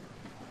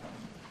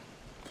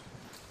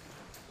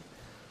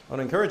I want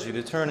to encourage you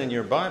to turn in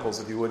your Bibles,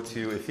 if you would,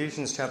 to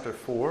Ephesians chapter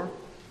 4.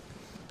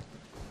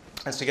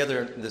 As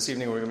together this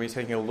evening we're going to be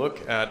taking a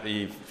look at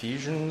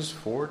Ephesians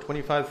 4,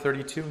 25,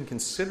 32, and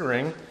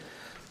considering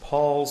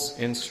Paul's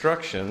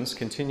instructions,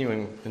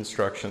 continuing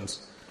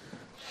instructions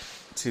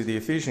to the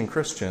Ephesian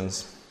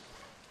Christians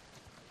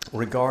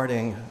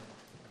regarding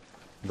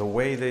the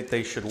way that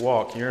they should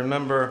walk. You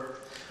remember,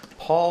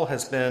 Paul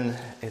has been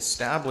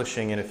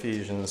establishing in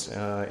Ephesians,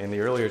 in the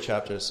earlier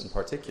chapters in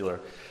particular,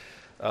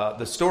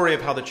 the story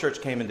of how the church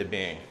came into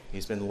being.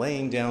 He's been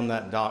laying down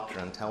that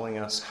doctrine, telling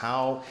us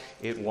how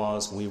it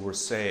was we were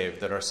saved,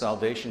 that our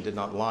salvation did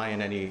not lie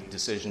in any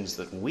decisions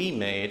that we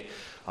made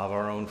of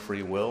our own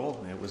free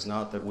will. It was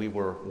not that we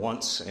were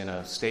once in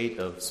a state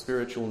of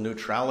spiritual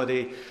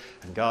neutrality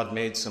and God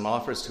made some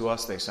offers to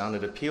us. They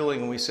sounded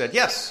appealing and we said,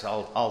 yes,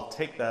 I'll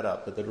take that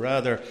up. But that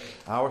rather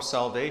our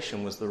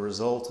salvation was the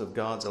result of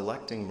God's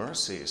electing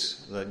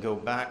mercies that go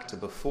back to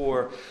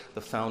before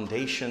the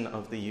foundation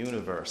of the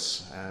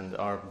universe and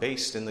are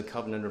based in the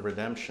covenant of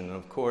redemption. And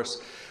of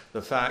course,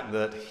 the fact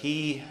that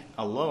He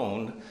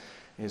alone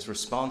is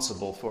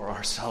responsible for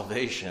our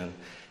salvation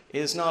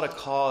is not a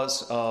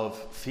cause of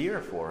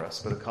fear for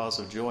us, but a cause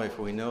of joy.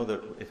 For we know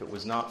that if it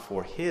was not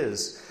for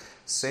His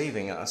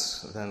saving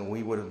us, then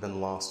we would have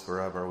been lost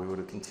forever. We would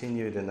have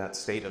continued in that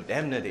state of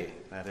enmity.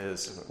 That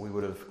is, we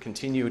would have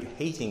continued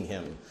hating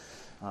Him,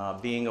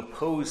 being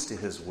opposed to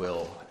His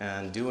will,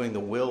 and doing the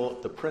will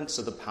of the prince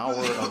of the power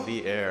of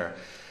the air,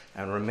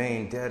 and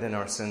remain dead in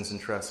our sins and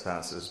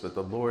trespasses. But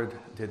the Lord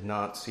did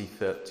not see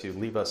fit to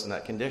leave us in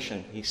that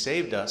condition. He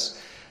saved us,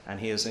 and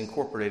He has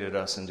incorporated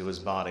us into His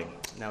body.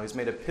 Now He's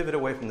made a pivot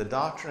away from the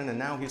doctrine, and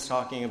now He's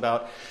talking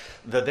about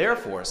the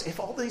therefores. If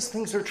all these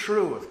things are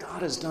true, if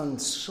God has done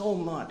so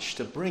much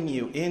to bring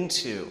you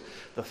into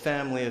the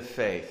family of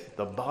faith,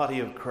 the body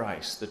of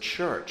Christ, the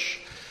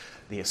church,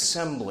 the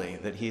assembly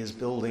that He is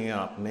building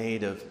up,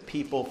 made of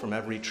people from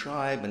every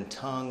tribe and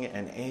tongue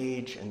and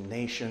age and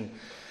nation,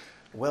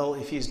 well,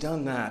 if He's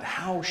done that,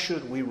 how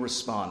should we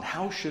respond?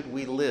 How should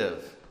we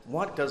live?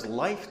 What does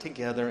life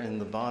together in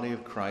the body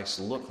of Christ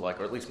look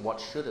like? Or at least what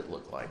should it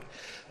look like?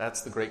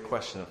 That's the great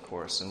question, of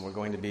course. And we're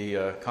going to be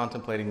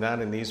contemplating that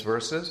in these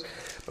verses.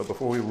 But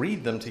before we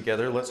read them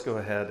together, let's go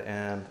ahead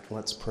and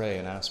let's pray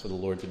and ask for the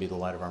Lord to be the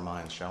light of our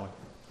minds, shall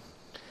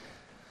we?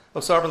 Oh,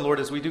 sovereign Lord,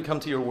 as we do come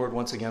to your word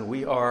once again,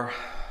 we are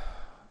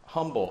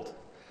humbled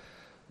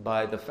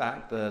by the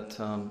fact that,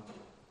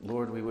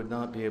 Lord, we would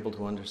not be able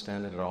to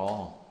understand it at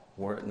all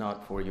were it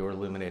not for your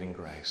illuminating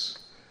grace.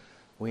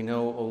 We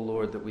know, O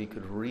Lord, that we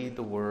could read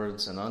the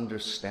words and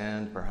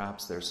understand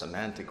perhaps their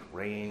semantic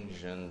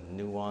range and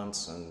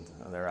nuance and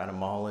their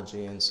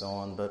etymology and so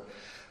on, but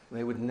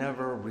they would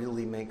never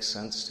really make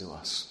sense to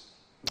us.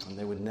 And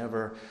they would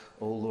never,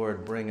 O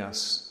Lord, bring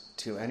us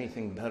to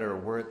anything better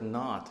were it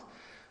not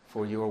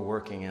for your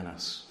working in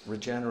us,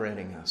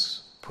 regenerating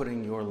us,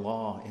 putting your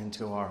law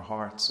into our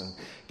hearts and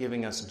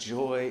giving us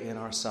joy in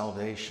our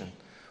salvation,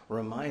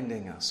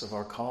 reminding us of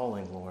our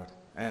calling, Lord,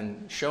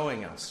 and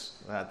showing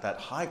us that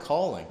high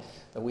calling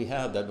that we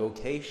have, that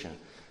vocation,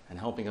 and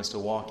helping us to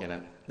walk in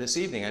it. This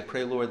evening, I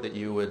pray, Lord, that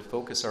you would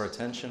focus our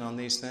attention on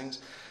these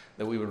things,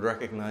 that we would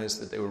recognize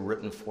that they were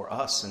written for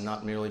us and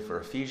not merely for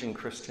Ephesian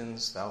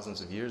Christians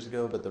thousands of years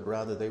ago, but that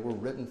rather they were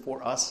written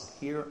for us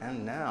here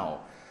and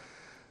now.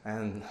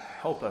 And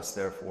help us,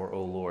 therefore,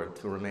 O Lord,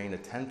 to remain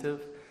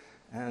attentive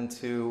and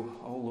to,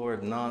 O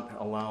Lord, not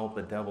allow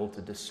the devil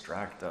to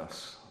distract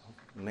us.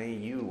 May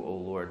you, O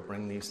Lord,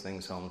 bring these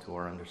things home to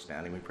our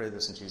understanding. We pray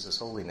this in Jesus'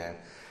 holy name.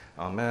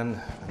 Amen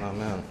and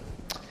amen.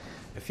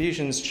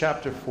 Ephesians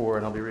chapter 4,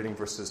 and I'll be reading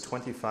verses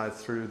 25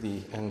 through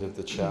the end of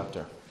the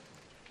chapter.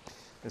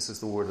 This is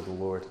the word of the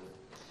Lord.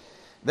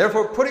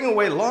 Therefore, putting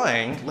away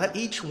lying, let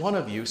each one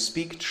of you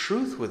speak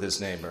truth with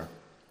his neighbor.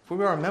 For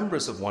we are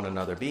members of one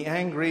another. Be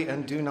angry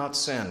and do not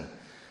sin.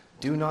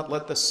 Do not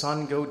let the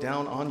sun go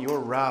down on your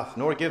wrath,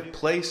 nor give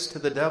place to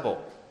the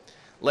devil.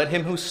 Let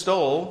him who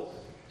stole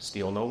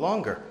steal no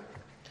longer,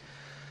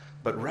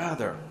 but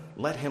rather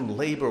let him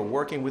labor,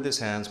 working with his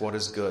hands what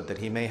is good, that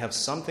he may have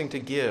something to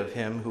give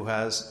him who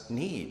has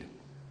need.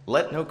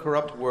 Let no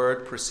corrupt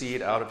word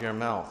proceed out of your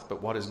mouth,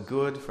 but what is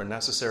good for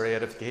necessary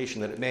edification,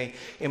 that it may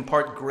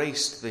impart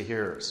grace to the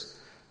hearers.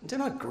 Do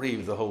not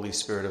grieve the Holy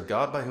Spirit of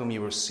God, by whom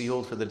you were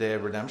sealed for the day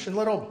of redemption.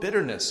 Let all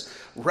bitterness,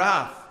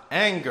 wrath,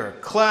 anger,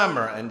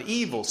 clamor, and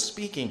evil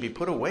speaking be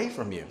put away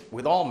from you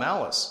with all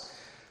malice,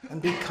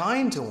 and be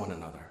kind to one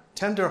another,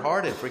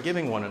 tender-hearted,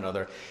 forgiving one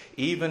another,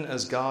 even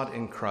as God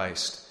in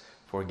Christ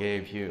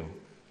forgave you.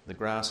 The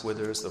grass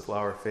withers, the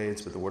flower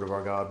fades, but the word of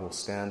our God will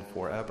stand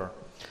forever.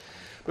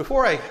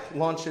 Before I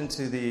launch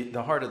into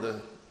the heart of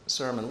the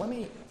sermon, let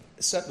me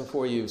set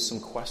before you some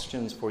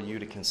questions for you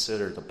to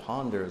consider, to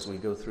ponder as we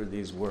go through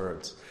these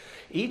words.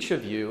 Each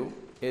of you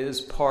is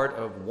part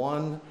of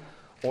one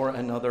or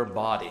another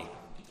body.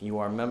 You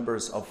are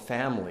members of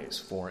families,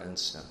 for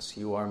instance.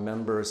 You are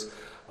members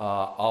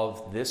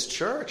of this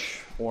church,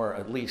 or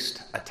at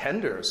least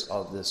attenders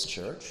of this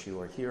church.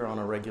 You are here on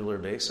a regular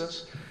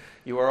basis.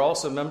 You are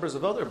also members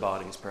of other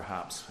bodies,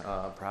 perhaps.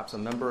 Perhaps a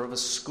member of a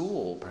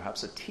school,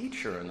 perhaps a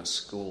teacher in a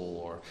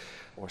school,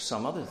 or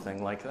some other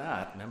thing like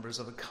that. Members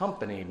of a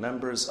company,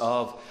 members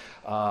of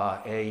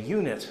a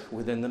unit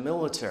within the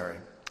military,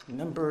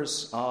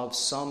 members of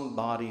some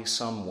body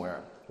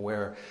somewhere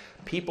where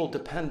people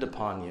depend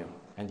upon you,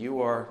 and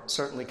you are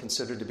certainly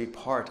considered to be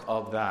part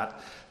of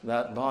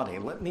that body.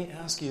 Let me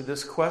ask you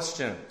this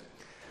question.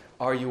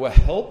 Are you a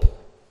help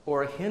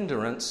or a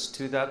hindrance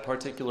to that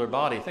particular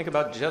body? Think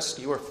about just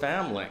your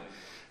family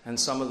and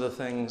some of the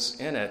things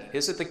in it.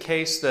 Is it the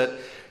case that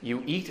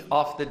you eat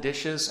off the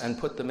dishes and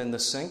put them in the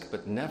sink,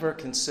 but never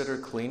consider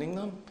cleaning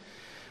them?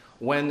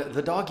 When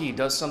the doggy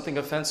does something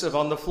offensive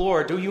on the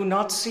floor, do you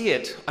not see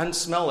it and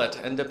smell it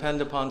and depend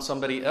upon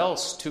somebody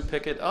else to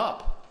pick it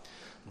up?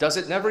 Does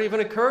it never even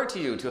occur to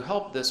you to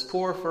help this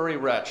poor furry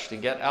wretch to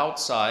get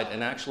outside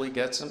and actually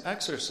get some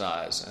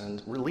exercise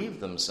and relieve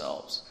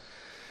themselves?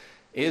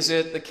 Is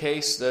it the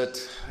case that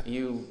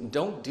you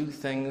don't do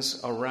things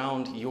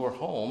around your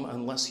home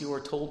unless you are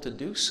told to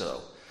do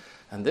so?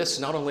 And this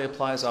not only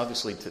applies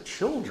obviously to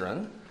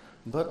children,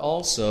 but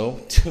also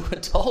to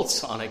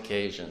adults on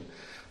occasion.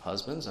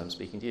 Husbands, I'm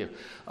speaking to you.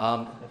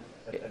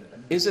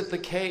 Is it the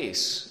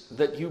case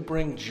that you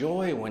bring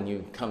joy when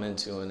you come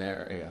into an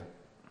area?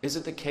 Is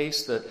it the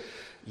case that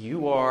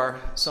you are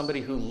somebody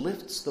who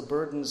lifts the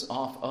burdens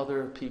off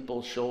other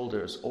people's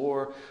shoulders?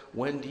 Or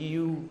when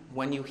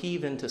you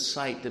heave into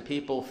sight, do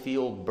people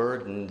feel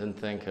burdened and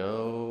think,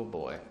 oh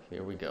boy,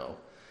 here we go?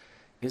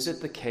 Is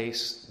it the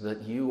case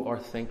that you are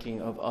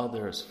thinking of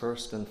others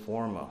first and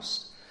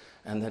foremost,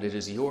 and that it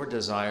is your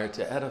desire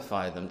to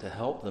edify them, to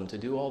help them, to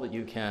do all that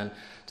you can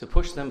to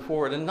push them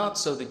forward, and not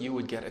so that you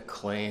would get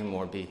acclaim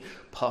or be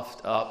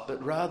puffed up,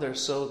 but rather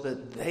so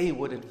that they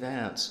would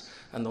advance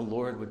and the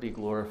Lord would be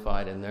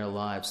glorified in their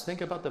lives?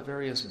 Think about the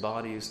various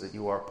bodies that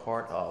you are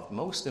part of.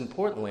 Most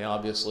importantly,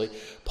 obviously,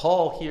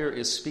 Paul here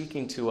is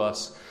speaking to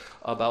us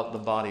about the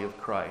body of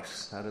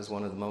Christ. That is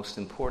one of the most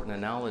important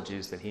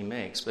analogies that he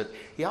makes. But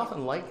he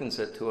often likens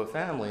it to a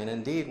family, and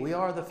indeed, we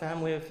are the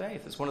family of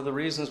faith. It's one of the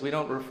reasons we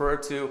don't refer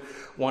to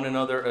one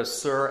another as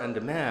sir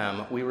and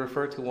ma'am. We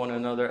refer to one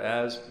another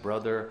as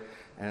brother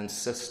and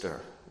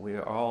sister. We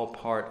are all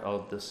part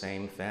of the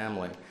same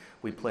family.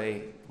 We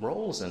play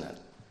roles in it.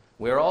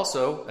 We are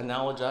also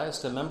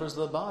analogized to members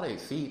of the body: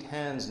 feet,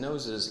 hands,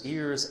 noses,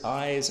 ears,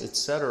 eyes,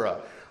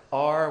 etc.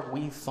 Are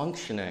we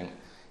functioning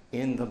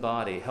in the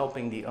body,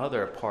 helping the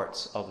other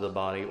parts of the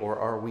body, or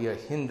are we a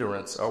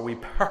hindrance? Are we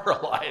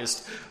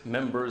paralyzed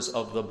members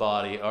of the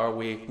body? Are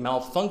we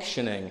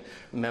malfunctioning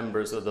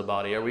members of the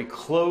body? Are we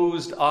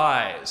closed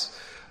eyes?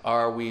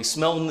 Are we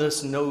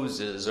smell-less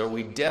noses? Are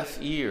we deaf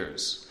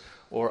ears?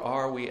 Or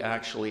are we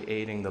actually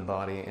aiding the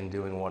body in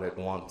doing what it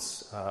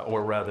wants,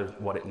 or rather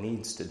what it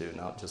needs to do,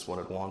 not just what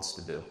it wants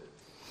to do?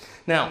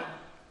 Now,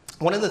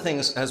 one of the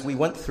things, as we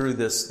went through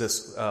this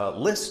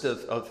list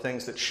of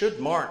things that should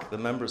mark the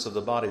members of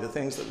the body, the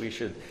things that we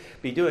should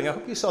be doing, I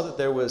hope you saw that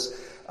there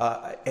was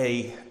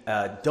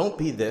don't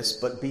be this,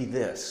 but be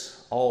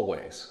this,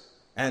 always.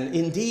 And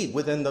indeed,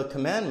 within the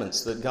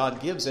commandments that God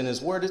gives in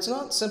his word, it's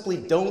not simply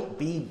don't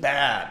be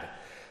bad.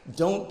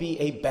 Don't be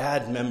a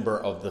bad member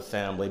of the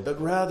family, but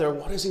rather,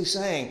 what is he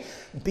saying?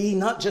 Be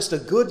not just a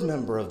good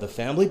member of the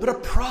family, but a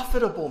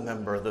profitable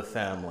member of the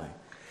family.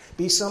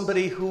 Be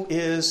somebody who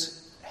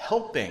is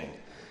helping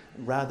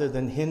rather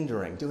than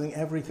hindering, doing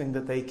everything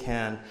that they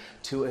can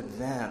to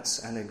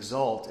advance and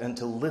exalt and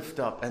to lift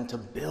up and to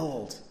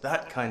build,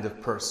 that kind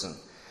of person.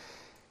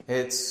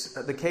 It's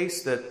the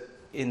case that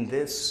in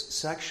this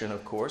section,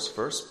 of course,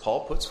 first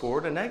Paul puts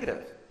forward a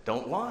negative.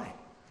 Don't lie.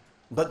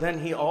 But then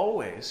he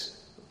always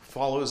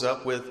follows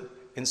up with,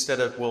 instead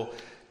of, well,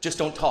 just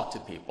don't talk to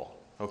people,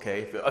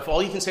 okay? If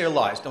all you can say are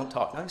lies, don't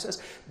talk. Now he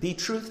says, be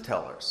truth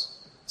tellers.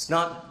 It's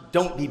not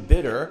don't be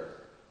bitter,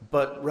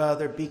 but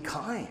rather be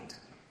kind.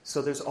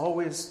 So there's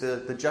always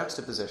the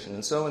juxtaposition.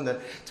 And so in the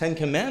Ten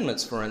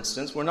Commandments, for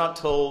instance, we're not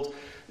told,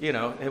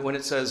 when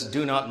it says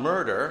do not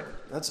murder,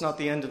 that's not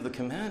the end of the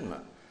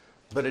commandment.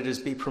 But it is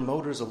be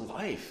promoters of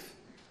life.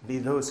 Be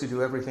those who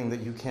do everything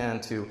that you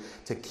can to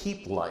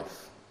keep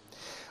life.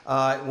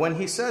 When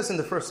he says in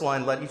the first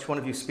line, let each one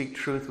of you speak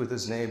truth with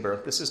his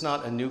neighbor, this is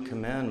not a new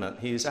commandment.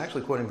 He's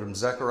actually quoting from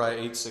Zechariah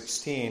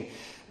 8:16.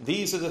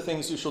 These are the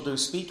things you shall do.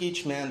 Speak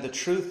each man the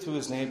truth to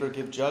his neighbor.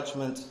 Give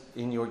judgment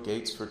in your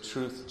gates for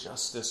truth,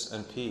 justice,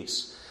 and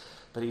peace.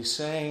 But he's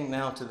saying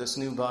now to this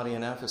new body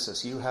in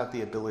Ephesus, you have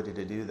the ability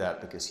to do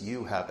that because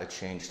you have a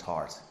changed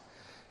heart.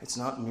 It's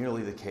not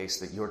merely the case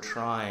that you're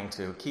trying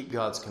to keep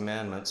God's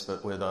commandments,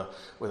 but with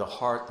a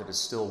heart that is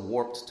still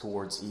warped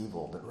towards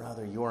evil. But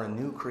rather, you're a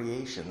new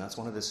creation. That's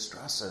one of his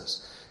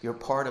stresses. You're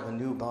part of a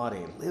new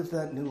body. Live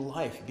that new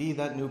life. Be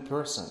that new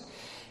person.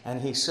 And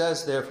he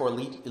says, therefore,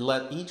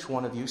 let each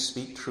one of you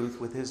speak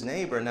truth with his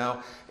neighbor.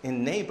 Now,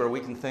 in neighbor, we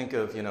can think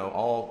of,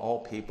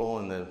 all people.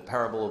 In the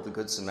parable of the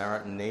Good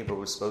Samaritan, neighbor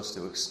was supposed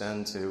to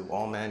extend to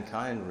all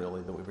mankind,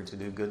 really, that we were to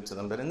do good to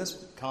them. But in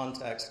this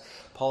context,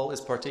 Paul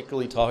is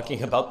particularly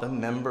talking about the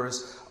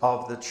members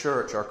of the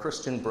church, our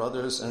Christian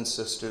brothers and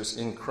sisters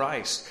in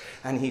Christ.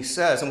 And he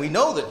says, and we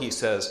know that he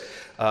says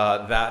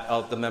that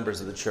of the members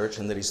of the church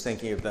and that he's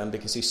thinking of them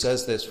because he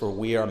says this, for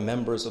we are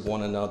members of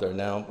one another.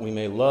 Now, we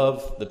may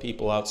love the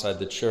people outside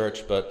the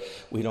church, but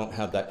we don't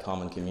have that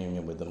common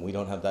communion with them. We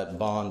don't have that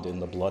bond in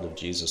the blood of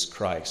Jesus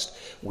Christ.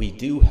 We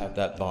do have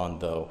that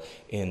bond, though,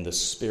 in the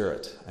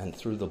Spirit and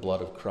through the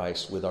blood of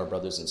Christ with our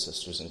brothers and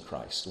sisters in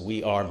Christ.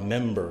 We are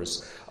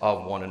members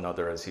of one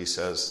another, as he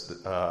says.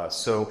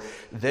 So,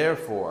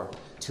 therefore,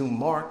 to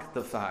mark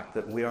the fact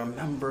that we are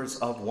members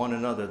of one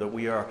another, that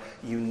we are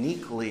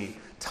uniquely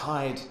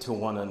tied to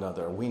one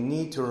another, we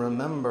need to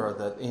remember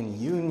that in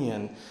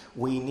union,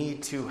 we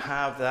need to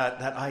have that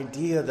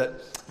idea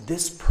that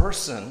this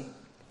person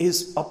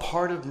is a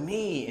part of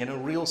me in a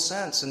real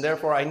sense, and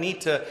therefore I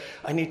need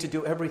to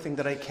do everything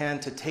that I can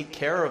to take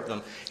care of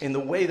them. In the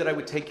way that I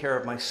would take care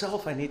of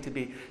myself, I need to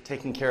be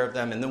taking care of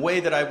them. In the way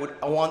that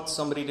I want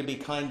somebody to be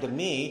kind to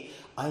me,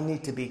 I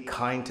need to be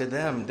kind to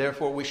them.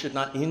 Therefore, we should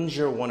not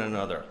injure one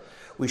another.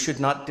 We should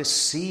not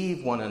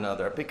deceive one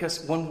another,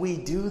 because when we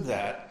do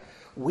that,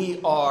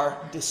 we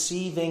are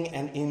deceiving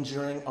and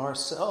injuring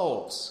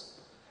ourselves.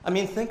 I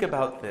mean, think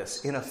about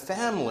this. In a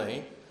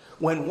family,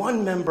 when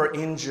one member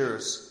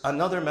injures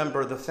another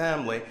member of the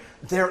family,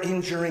 they're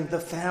injuring the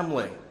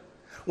family.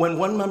 When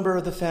one member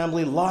of the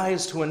family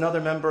lies to another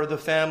member of the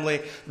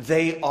family,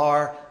 they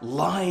are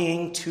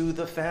lying to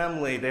the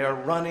family. They are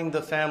running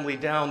the family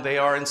down. They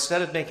are,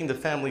 instead of making the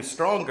family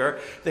stronger,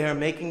 they are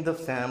making the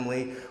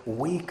family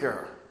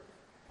weaker.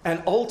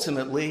 And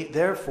ultimately,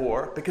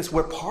 therefore, because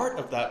we're part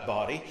of that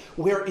body,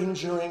 we're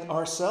injuring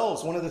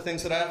ourselves. One of the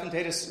things that I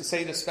often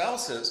say to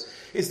spouses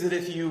is that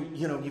if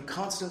you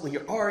constantly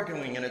are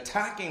arguing and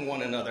attacking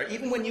one another,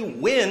 even when you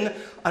win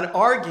an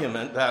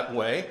argument that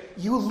way,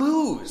 you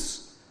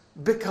lose.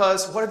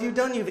 Because what have you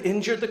done? You've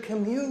injured the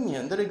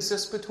communion that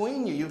exists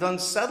between you. You've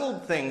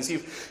unsettled things.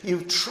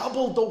 You've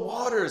troubled the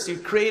waters.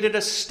 You've created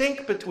a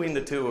stink between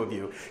the two of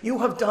you. You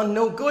have done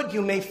no good.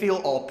 You may feel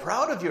all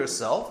proud of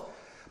yourself,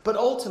 but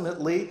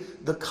ultimately,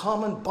 the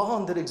common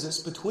bond that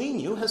exists between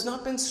you has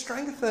not been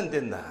strengthened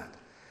in that.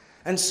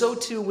 And so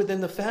too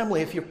within the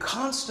family, if you're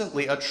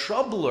constantly a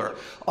troubler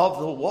of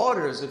the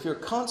waters, if you're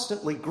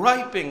constantly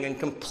griping and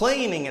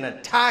complaining and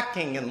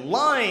attacking and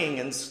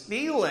lying and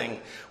stealing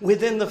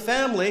within the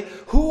family,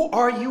 who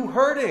are you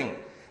hurting?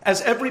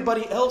 As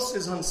everybody else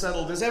is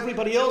unsettled, as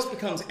everybody else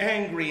becomes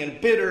angry and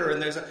bitter,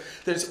 and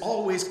there's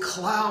always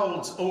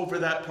clouds over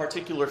that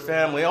particular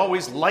family,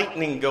 always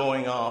lightning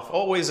going off,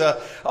 always a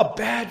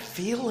bad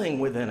feeling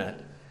within it.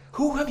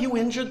 Who have you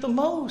injured the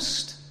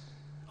most?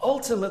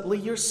 Ultimately,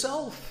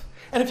 yourself.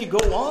 And if you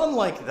go on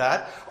like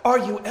that, are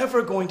you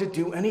ever going to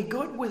do any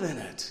good within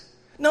it?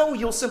 No,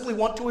 you'll simply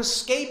want to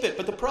escape it.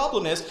 But the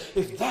problem is,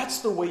 if that's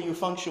the way you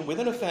function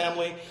within a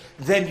family,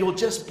 then you'll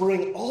just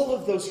bring all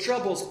of those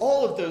troubles,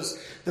 all of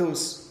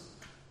those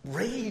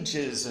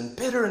rages and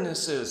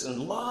bitternesses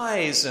and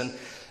lies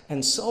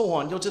and so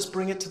on. You'll just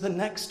bring it to the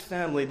next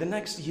family, the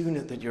next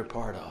unit that you're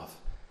part of.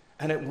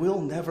 And it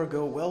will never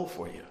go well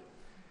for you.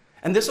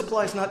 And this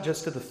applies not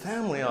just to the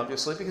family,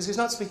 obviously, because he's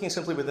not speaking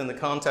simply within the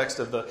context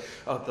of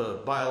the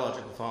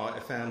biological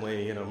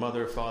family,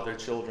 mother, father,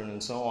 children,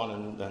 and so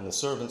on, and the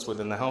servants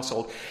within the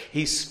household.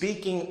 He's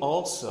speaking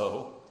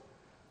also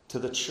to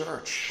the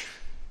church.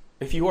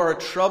 If you are a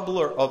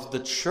troubler of the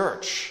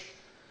church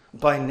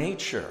by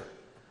nature,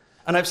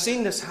 and I've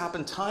seen this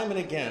happen time and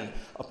again,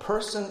 a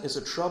person is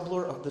a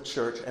troubler of the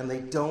church and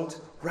they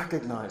don't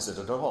recognize it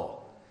at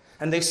all.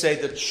 And they say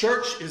the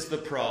church is the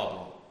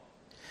problem.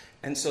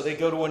 And so they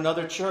go to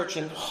another church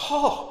and,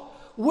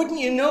 wouldn't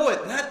you know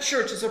it, that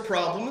church is a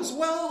problem as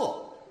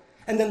well.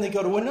 And then they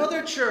go to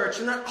another church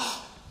and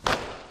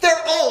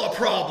they're all a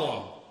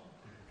problem.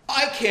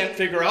 I can't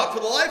figure out for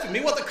the life of me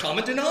what the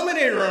common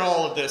denominator in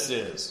all of this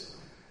is.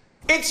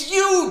 It's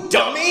you,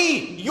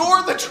 dummy!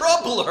 You're the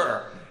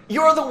troubler.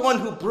 You're the one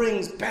who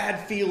brings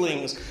bad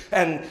feelings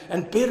and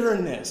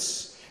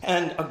bitterness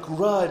and a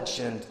grudge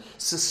and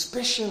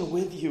suspicion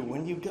with you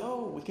when you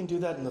go. We can do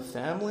that in the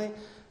family.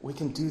 We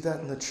can do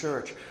that in the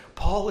church.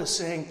 Paul is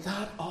saying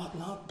that ought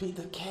not be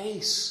the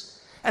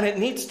case. And it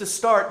needs to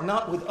start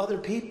not with other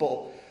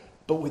people,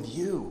 but with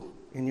you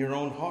in your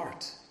own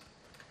heart.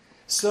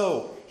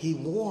 So he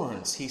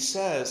warns, he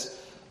says,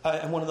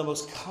 and one of the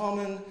most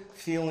common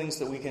feelings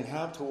that we can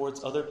have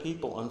towards other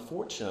people,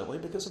 unfortunately,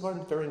 because of our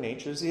very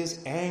natures, is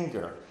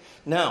anger.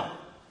 Now,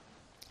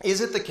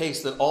 is it the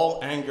case that all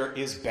anger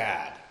is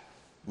bad?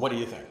 What do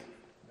you think?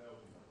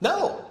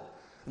 No.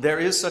 There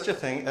is such a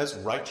thing as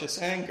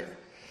righteous anger.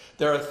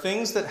 There are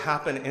things that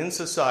happen in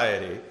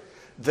society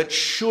that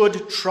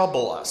should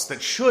trouble us,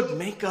 that should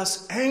make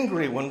us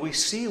angry when we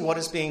see what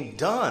is being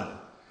done.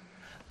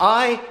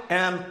 I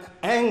am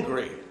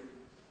angry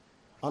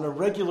on a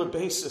regular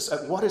basis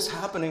at what is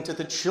happening to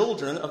the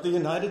children of the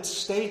United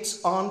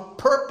States on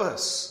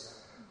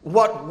purpose.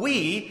 What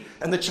we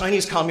and the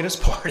Chinese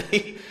Communist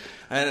Party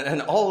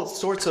and all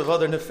sorts of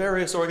other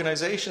nefarious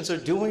organizations are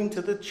doing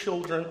to the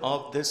children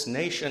of this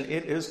nation.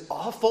 It is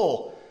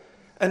awful.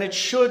 And it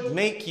should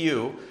make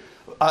you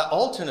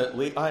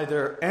alternately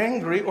either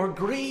angry or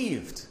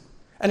grieved.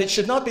 And it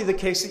should not be the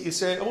case that you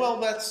say,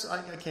 well,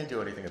 I can't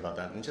do anything about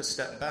that, and just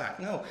step back.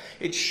 No,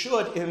 it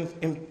should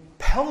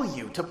impel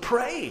you to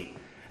pray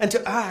and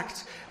to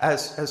act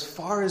as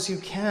far as you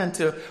can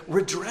to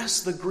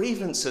redress the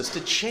grievances,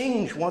 to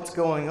change what's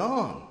going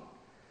on.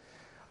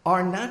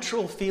 Our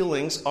natural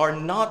feelings are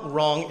not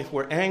wrong if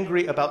we're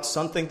angry about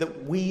something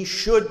that we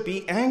should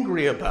be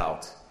angry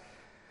about.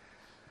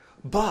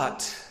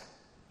 But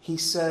he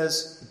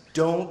says,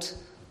 don't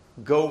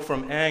go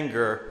from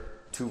anger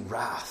to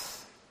wrath.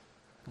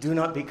 Do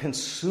not be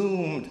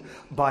consumed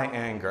by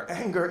anger.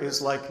 Anger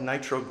is like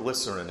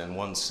nitroglycerin in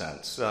one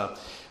sense.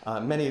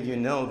 Many of you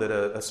know that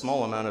a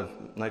small amount of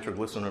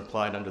nitroglycerin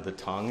applied under the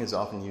tongue is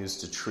often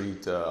used to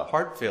treat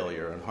heart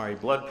failure and high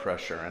blood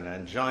pressure and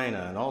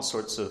angina and all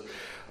sorts of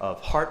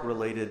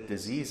heart-related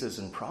diseases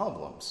and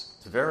problems.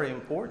 It's very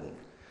important.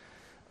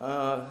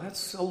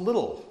 That's a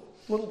little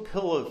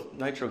pill of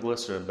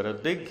nitroglycerin, but a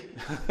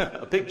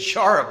big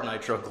jar of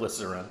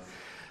nitroglycerin.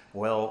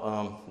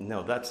 Well,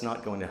 no, that's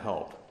not going to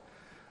help.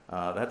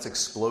 That's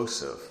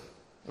explosive.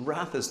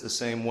 Wrath is the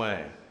same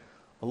way.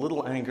 A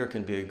little anger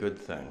can be a good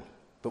thing,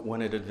 but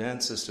when it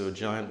advances to a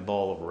giant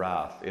ball of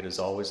wrath, it is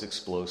always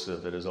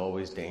explosive, it is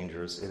always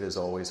dangerous, it is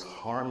always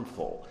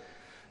harmful.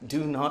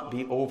 Do not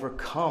be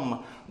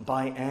overcome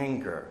by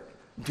anger.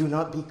 Do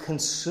not be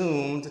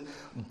consumed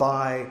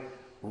by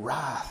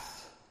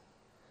wrath.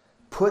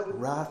 Put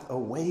wrath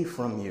away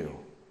from you.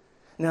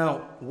 Now,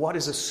 what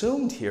is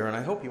assumed here, and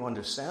I hope you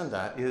understand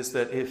that, is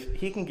that if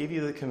he can give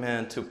you the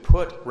command to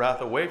put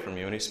wrath away from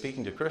you, and he's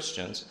speaking to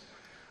Christians,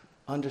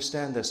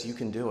 understand this, you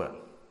can do it.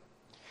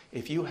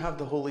 If you have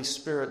the Holy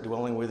Spirit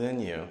dwelling within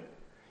you,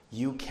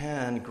 you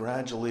can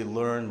gradually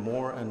learn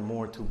more and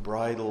more to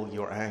bridle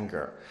your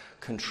anger,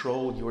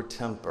 control your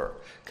temper,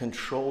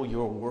 control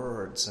your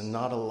words, and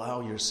not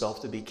allow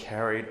yourself to be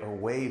carried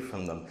away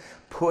from them.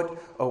 Put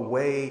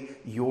away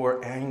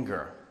your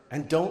anger.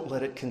 And don't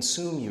let it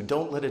consume you.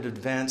 Don't let it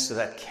advance to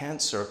that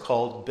cancer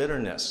called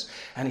bitterness.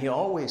 And he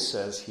always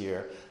says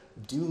here,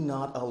 do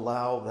not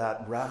allow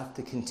that wrath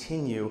to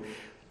continue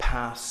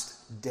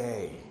past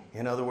day.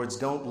 In other words,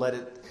 don't let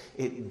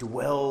it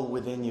dwell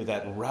within you,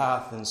 that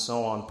wrath and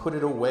so on. Put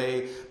it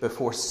away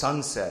before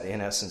sunset, in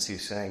essence,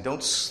 he's saying.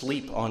 Don't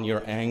sleep on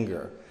your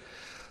anger.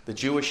 The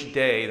Jewish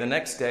day, the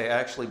next day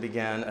actually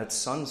began at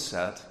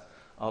sunset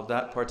of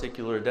that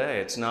particular day.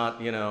 It's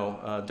not,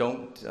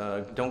 don't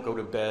go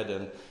to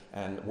bed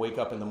and wake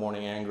up in the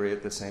morning angry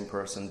at the same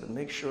person, but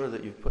make sure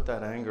that you put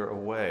that anger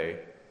away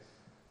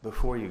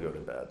before you go to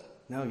bed.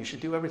 No, you should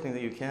do everything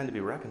that you can to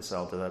be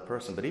reconciled to that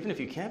person. But even if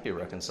you can't be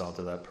reconciled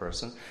to that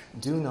person,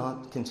 do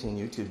not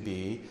continue to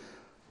be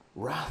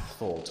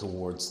wrathful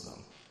towards them.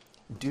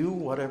 Do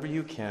whatever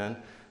you can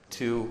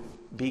to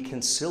be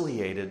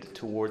conciliated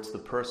towards the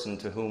person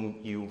to whom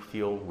you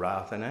feel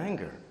wrath and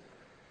anger,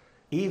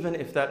 even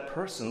if that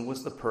person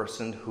was the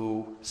person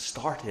who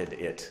started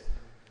it.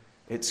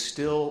 It's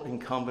still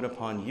incumbent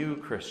upon you,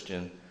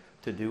 Christian,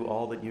 to do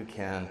all that you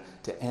can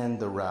to end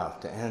the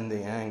wrath, to end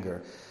the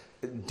anger.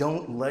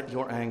 Don't let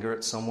your anger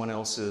at someone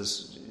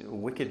else's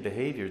wicked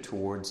behavior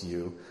towards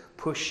you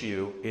push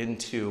you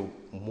into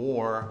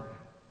more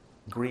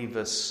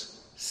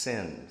grievous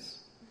sins.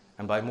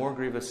 And by more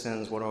grievous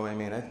sins, what do I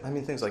mean? I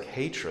mean things like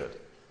hatred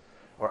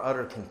or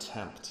utter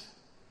contempt.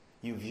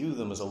 You view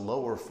them as a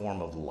lower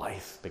form of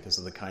life because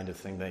of the kind of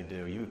thing they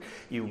do.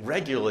 You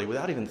regularly,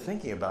 without even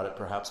thinking about it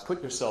perhaps,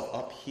 put yourself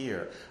up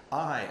here.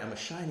 I am a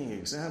shining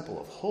example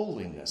of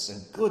holiness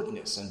and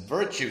goodness and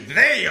virtue.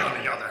 They,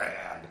 on the other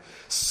hand,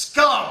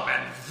 scum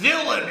and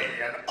villainy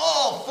and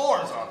all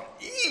forms of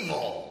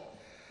evil.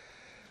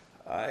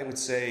 I would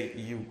say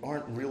you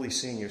aren't really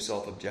seeing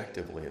yourself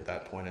objectively at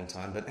that point in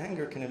time, but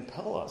anger can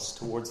impel us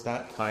towards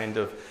that kind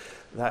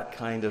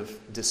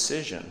of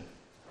decision.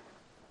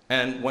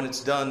 And when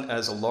it's done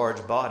as a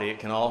large body, it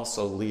can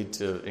also lead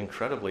to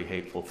incredibly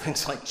hateful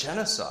things like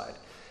genocide.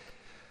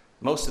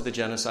 Most of the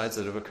genocides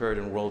that have occurred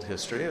in world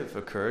history have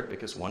occurred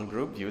because one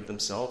group viewed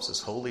themselves as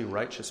holy,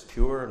 righteous,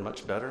 pure, and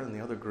much better, and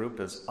the other group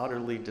as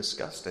utterly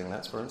disgusting.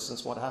 That's, for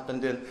instance, what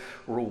happened in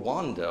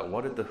Rwanda.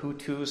 What did the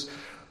Hutus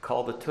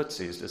call the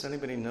Tutsis? Does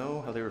anybody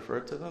know how they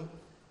referred to them?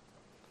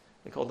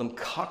 They called them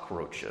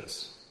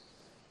cockroaches.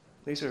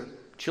 These are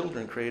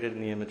children created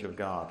in the image of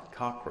God,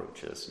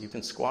 cockroaches. You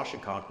can squash a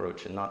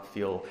cockroach and not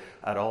feel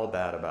at all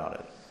bad about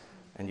it.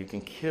 And you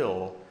can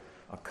kill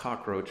a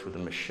cockroach with a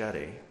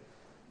machete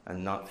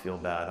and not feel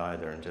bad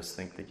either and just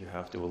think that you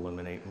have to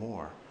eliminate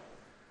more.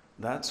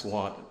 That's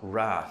what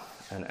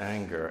wrath and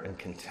anger and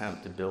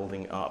contempt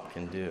building up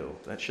can do.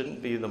 That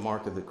shouldn't be the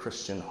mark of the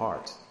Christian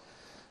heart.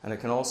 And it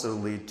can also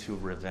lead to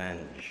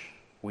revenge.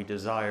 We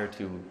desire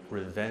to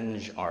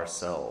revenge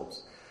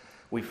ourselves.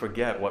 We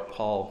forget what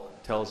Paul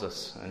tells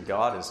us, and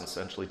God is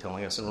essentially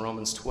telling us in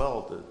Romans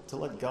 12, to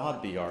let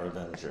God be our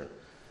avenger.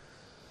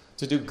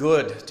 To do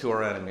good to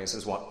our enemies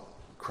is what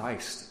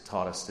Christ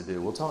taught us to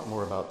do. We'll talk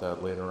more about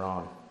that later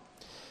on.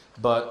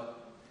 But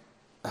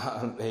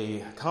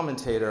a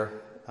commentator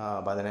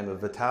by the name of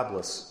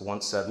Vitablus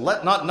once said,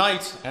 "Let not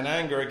night and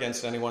anger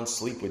against anyone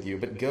sleep with you,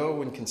 but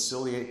go and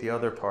conciliate the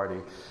other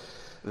party,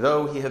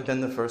 though he have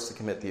been the first to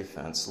commit the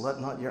offense. Let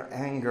not your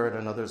anger at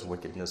another's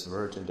wickedness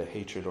verge into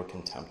hatred or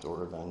contempt or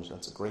revenge."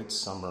 That's a great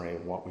summary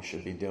of what we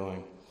should be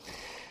doing.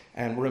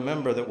 And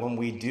remember that when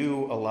we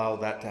do allow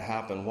that to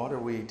happen, what are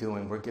we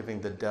doing? We're giving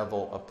the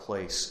devil a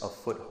place, a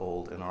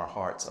foothold in our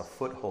hearts, a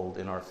foothold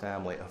in our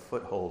family, a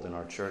foothold in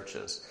our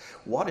churches.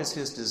 What is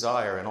his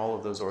desire in all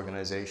of those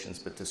organizations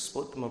but to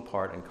split them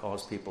apart and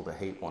cause people to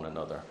hate one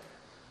another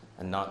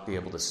and not be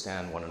able to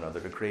stand one another,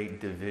 to create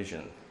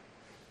division?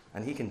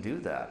 And he can do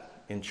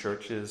that in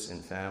churches,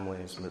 in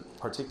families.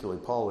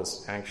 Particularly, Paul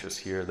is anxious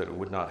here that it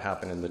would not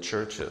happen in the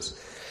churches.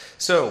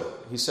 So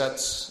he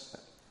sets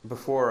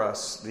before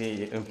us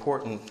the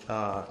important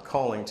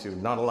calling to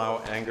not allow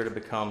anger to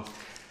become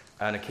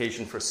an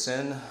occasion for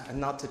sin and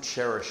not to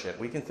cherish it.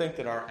 We can think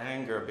that our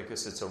anger,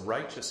 because it's a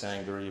righteous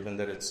anger even,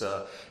 that it's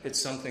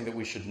something that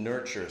we should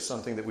nurture,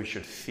 something that we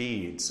should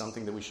feed,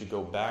 something that we should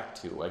go back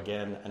to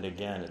again and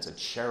again. It's a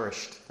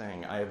cherished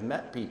thing. I have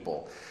met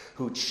people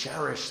who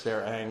cherish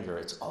their anger.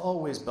 It's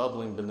always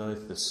bubbling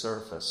beneath the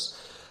surface.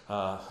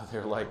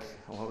 They're like,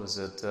 what was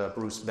it?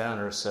 Bruce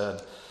Banner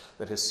said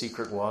that his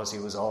secret was he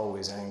was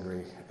always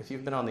angry. If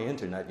you've been on the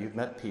internet, you've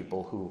met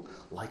people who,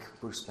 like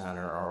Bruce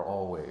Banner, are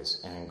always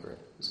angry.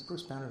 Is it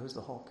Bruce Banner who's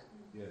the Hulk?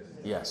 Yes.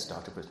 Yes,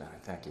 Dr. Bruce Banner.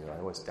 Thank you. I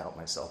always doubt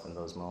myself in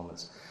those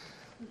moments.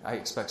 I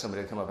expect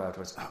somebody to come up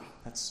afterwards. Oh,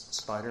 that's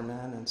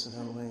Spider-Man,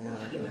 incidentally.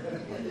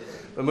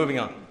 But moving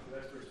on.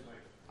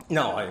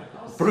 No,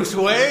 Bruce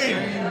Wayne.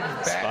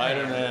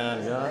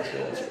 Spider-Man.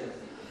 Gotcha.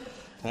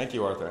 Thank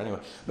you, Arthur. Anyway,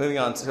 moving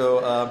on.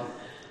 So,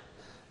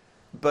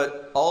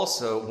 but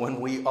also, when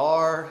we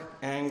are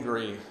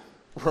angry,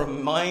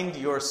 remind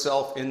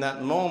yourself in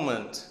that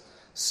moment,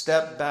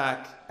 step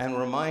back and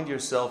remind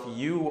yourself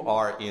you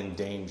are in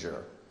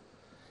danger.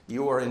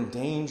 You are in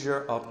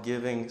danger of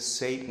giving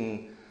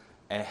Satan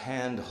a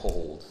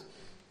handhold,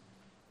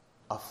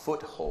 a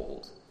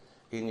foothold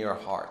in your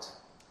heart.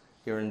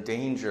 You're in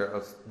danger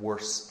of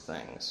worse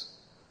things.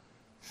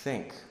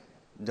 Think.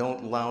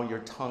 Don't allow your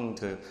tongue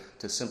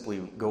to simply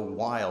go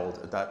wild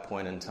at that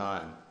point in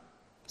time.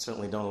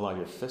 Certainly don't allow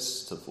your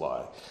fists to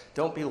fly.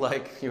 Don't be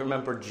like, you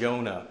remember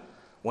Jonah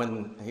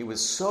when he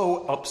was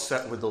so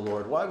upset with the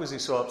Lord. Why was he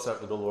so upset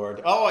with the Lord?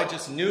 Oh, I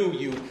just knew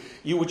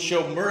you would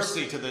show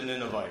mercy to the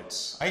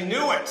Ninevites. I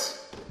knew it.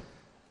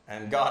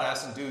 And God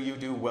asked him, do you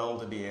do well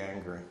to be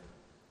angry?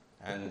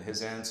 And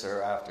his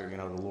answer after,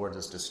 the Lord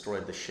has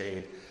destroyed the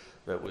shade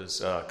that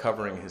was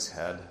covering his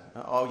head.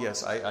 Oh,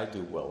 yes, I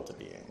do well to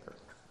be angry.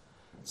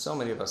 So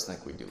many of us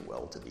think we do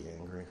well to be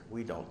angry.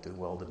 We don't do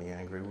well to be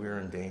angry. We're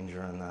in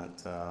danger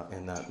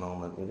in that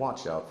moment.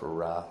 Watch out for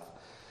wrath.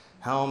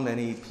 How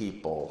many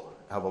people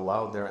have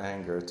allowed their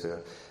anger to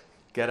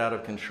get out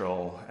of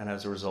control and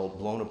as a result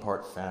blown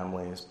apart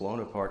families, blown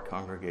apart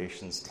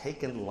congregations,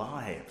 taken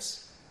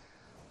lives?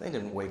 They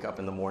didn't wake up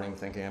in the morning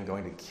thinking I'm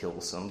going to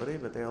kill somebody,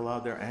 but they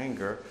allowed their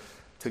anger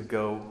to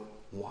go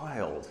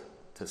wild,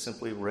 to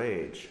simply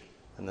rage.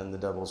 And then the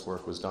devil's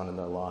work was done in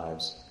their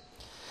lives.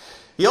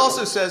 He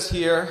also says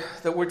here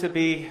that we're to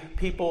be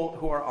people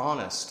who are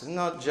honest,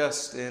 not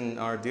just in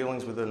our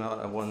dealings with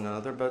one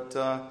another, but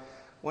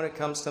when it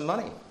comes to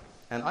money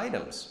and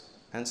items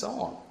and so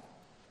on.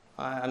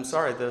 I'm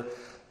sorry, the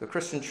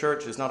Christian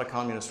church is not a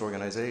communist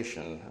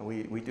organization.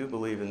 We do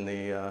believe in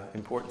the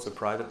importance of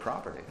private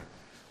property.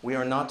 We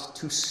are not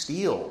to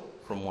steal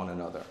from one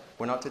another.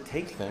 We're not to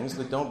take things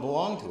that don't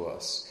belong to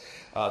us.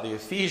 The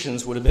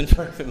Ephesians would have been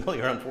very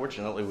familiar,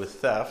 unfortunately, with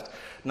theft,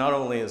 not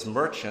only as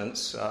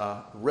merchants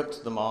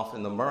ripped them off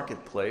in the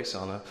marketplace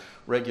on a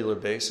regular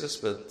basis,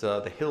 but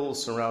the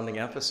hills surrounding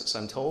Ephesus,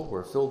 I'm told,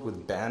 were filled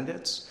with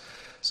bandits.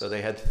 So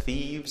they had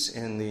thieves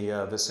in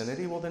the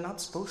vicinity. Well, they're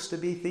not supposed to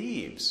be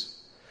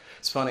thieves.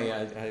 It's funny,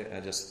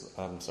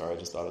 I'm sorry, I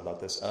just thought about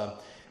this.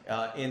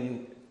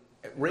 In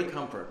Ray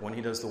Comfort, when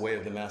he does the Way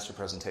of the Master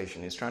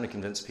presentation, he's trying to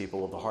convince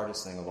people of the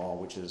hardest thing of all,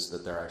 which is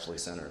that they're actually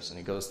sinners. And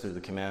he goes through the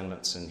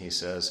commandments and he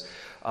says,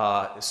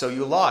 so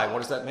you lie, what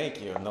does that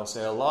make you? And they'll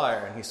say, a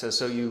liar. And he says,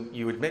 so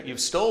you admit you've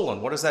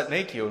stolen, what does that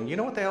make you? And you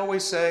know what they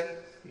always say?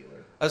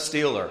 Stealer. A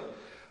stealer.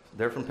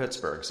 They're from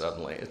Pittsburgh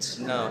suddenly.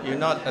 No, you're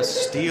not a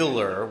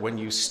stealer when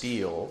you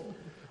steal.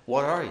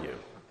 What are you?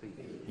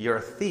 You're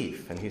a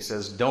thief. And he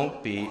says,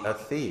 don't be a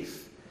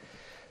thief.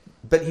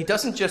 But he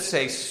doesn't just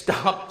say,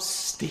 stop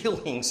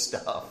stealing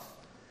stuff.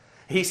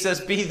 He says,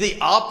 be the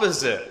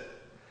opposite.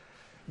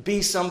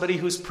 Be somebody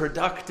who's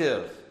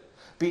productive.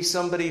 Be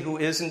somebody who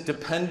isn't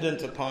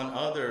dependent upon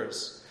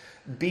others.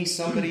 Be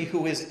somebody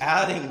who is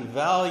adding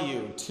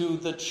value to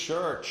the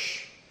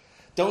church.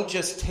 Don't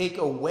just take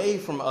away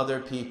from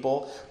other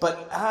people,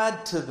 but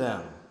add to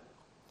them.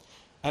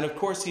 And of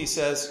course he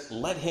says,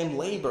 let him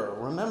labor.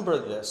 Remember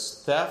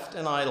this, theft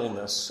and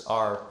idleness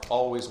are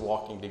always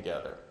walking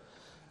together.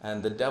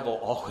 And the devil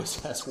always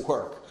has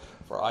work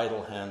for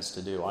idle hands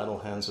to do. Idle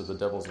hands are the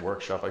devil's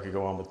workshop. I could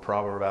go on with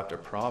proverb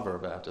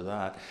after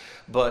that.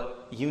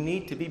 But you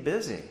need to be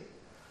busy.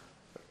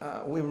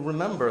 we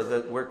remember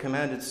that we're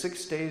commanded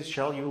 6 days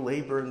shall you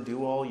labor and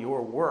do all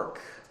your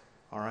work.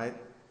 All right?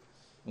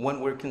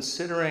 When we're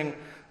considering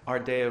our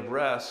day of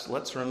rest,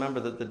 let's remember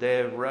that the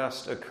day of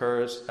rest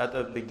occurs at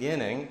the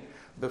beginning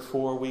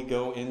before we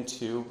go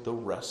into the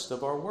rest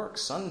of our work.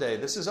 Sunday,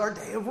 this is our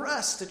day of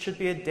rest. It should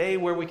be a day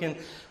where we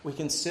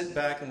can sit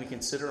back and we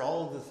consider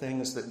all of the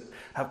things that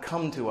have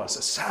come to us.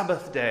 A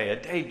Sabbath day,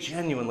 a day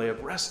genuinely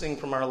of resting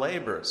from our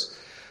labors.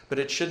 But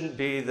it shouldn't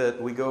be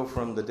that we go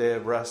from the day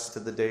of rest to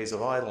the days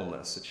of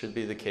idleness. It should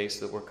be the case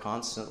that we're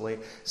constantly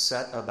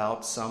set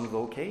about some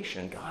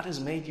vocation. God has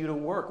made you to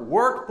work.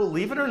 Work,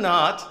 believe it or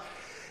not,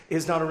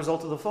 is not a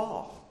result of the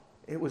fall.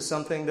 It was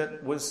something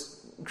that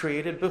was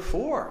created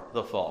before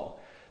the fall.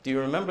 Do you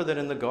remember that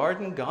in the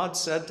garden, God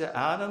said to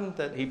Adam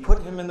that he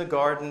put him in the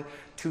garden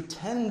to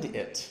tend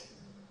it?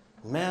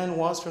 Man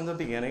was from the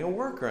beginning a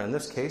worker, in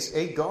this case,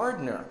 a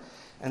gardener.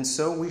 And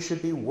so we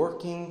should be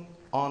working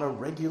on a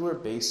regular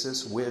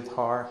basis with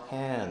our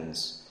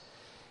hands.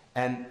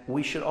 And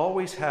we should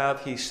always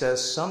have, he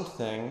says,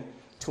 something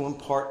to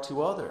impart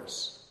to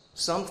others.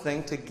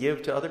 Something to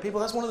give to other people.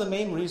 That's one of the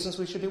main reasons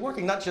we should be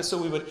working. Not just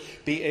so we would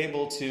be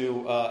able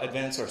to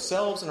advance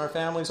ourselves and our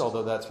families,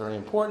 although that's very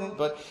important,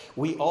 but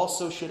we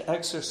also should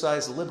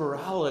exercise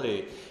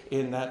liberality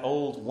in that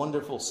old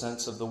wonderful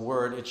sense of the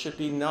word. It should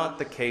be not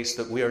the case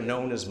that we are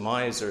known as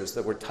misers,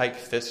 that we're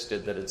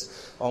tight-fisted, that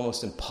it's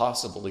almost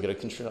impossible to get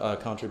a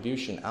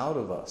contribution out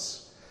of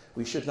us.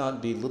 We should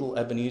not be little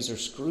Ebenezer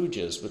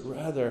Scrooges, but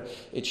rather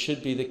it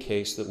should be the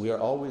case that we are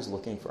always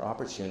looking for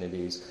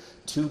opportunities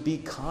to be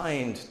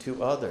kind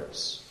to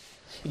others.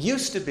 It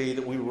used to be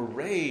that we were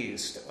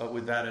raised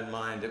with that in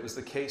mind. It was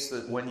the case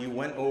that when you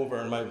went over,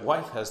 and my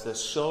wife has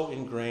this so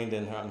ingrained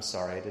in her, I'm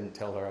sorry, I didn't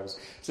tell her. I was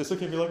just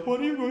looking at me like, what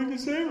are you going to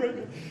say right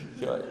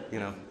now? You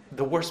know,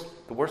 the worst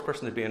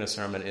person to be in a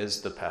sermon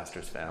is the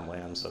pastor's family.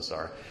 I'm so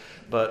sorry.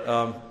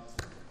 But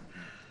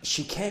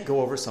she can't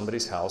go over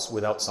somebody's house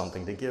without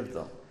something to give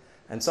them.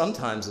 And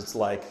sometimes it's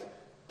like,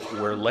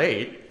 we're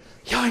late.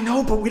 Yeah, I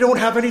know, but we don't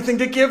have anything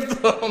to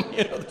give them.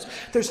 You know,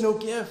 there's no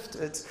gift.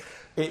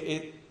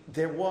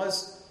 There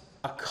was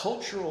a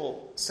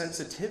cultural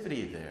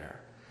sensitivity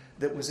there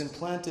that was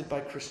implanted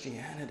by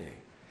Christianity.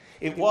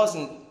 It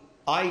wasn't,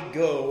 I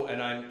go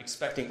and I'm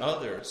expecting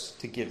others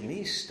to give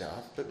me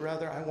stuff, but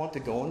rather I want to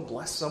go and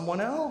bless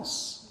someone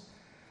else.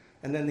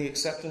 And then the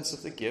acceptance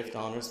of the gift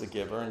honors the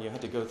giver, and you had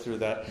to go through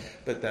that.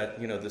 But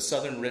that, the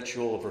southern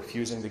ritual of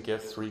refusing the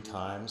gift 3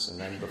 times, and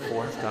then the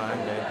 4th time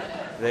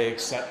they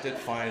accept it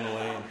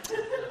finally.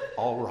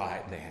 All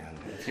right, then.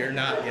 If you're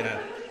not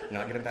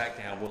gonna back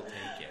down, we'll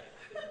take it.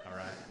 All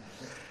right.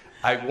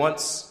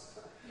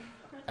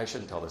 I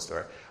shouldn't tell this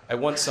story. I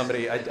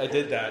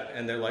did that,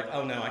 and they're like,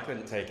 oh no, I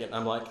couldn't take it. And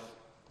I'm like,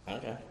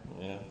 okay,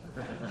 yeah.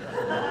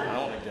 I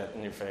don't want to get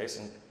in your face,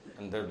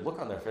 and their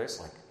look on their face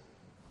like,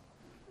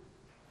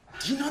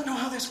 do you not know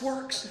how this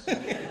works?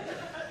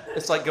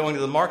 It's like going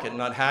to the market and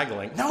not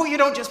haggling. No, you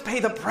don't just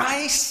pay the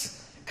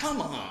price. Come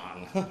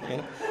on.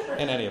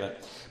 In any event.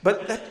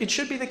 But it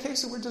should be the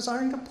case that we're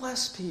desiring to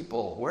bless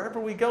people wherever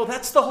we go.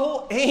 That's the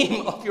whole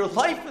aim of your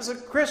life as a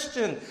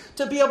Christian.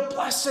 To be a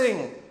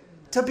blessing.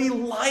 To be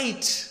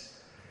light.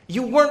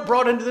 You weren't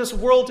brought into this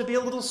world to be a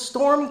little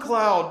storm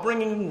cloud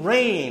bringing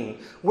rain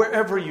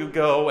wherever you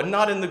go, and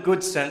not in the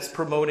good sense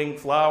promoting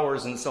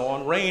flowers and so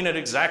on. Rain at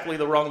exactly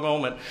the wrong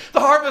moment. The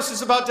harvest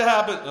is about to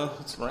happen. Oh,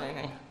 it's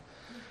raining.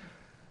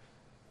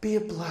 Be a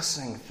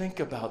blessing.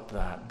 Think about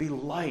that. Be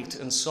light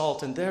and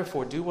salt, and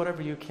therefore do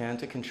whatever you can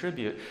to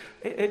contribute.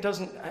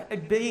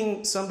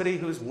 Being somebody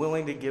who's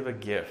willing to give a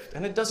gift,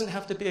 and it doesn't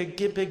have to be a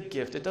big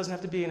gift. It doesn't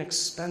have to be an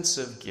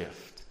expensive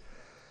gift.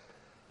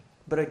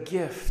 But a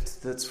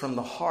gift that's from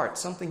the heart,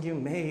 something you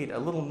made, a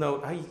little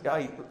note.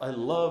 I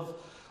love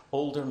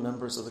older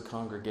members of the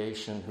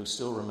congregation who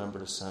still remember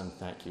to send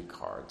thank you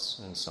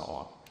cards and so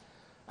on.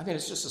 I mean,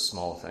 it's just a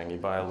small thing. You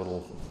buy a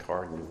little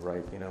card and you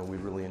write, we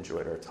really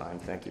enjoyed our time.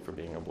 Thank you for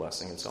being a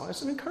blessing and so on.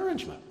 It's an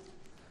encouragement.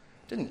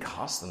 It didn't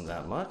cost them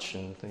that much,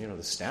 and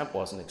the stamp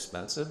wasn't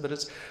expensive, but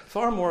it's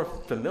far more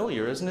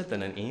familiar, isn't it,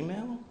 than an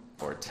email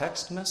or a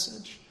text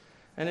message?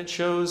 And it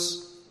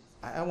shows,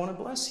 I want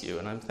to bless you,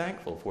 and I'm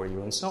thankful for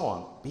you, and so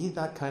on. Be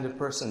that kind of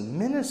person.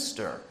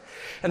 Minister.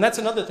 And that's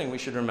another thing we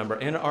should remember.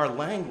 In our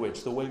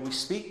language, the way we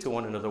speak to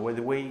one another,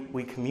 the way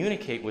we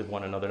communicate with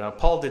one another. Now,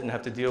 Paul didn't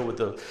have to deal with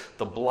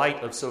the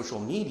blight of social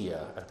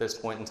media at this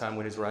point in time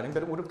when he's writing,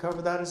 but it would have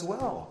covered that as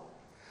well.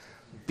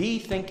 Be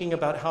thinking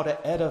about how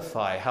to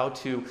edify, how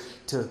to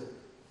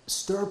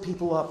stir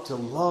people up to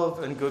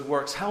love and good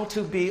works, how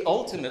to be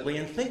ultimately,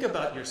 and think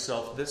about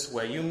yourself this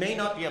way. You may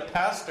not be a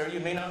pastor, you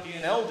may not be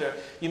an elder,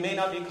 you may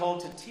not be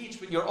called to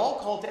teach, but you're all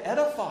called to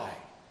edify.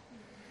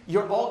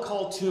 You're all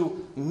called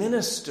to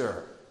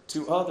minister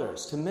to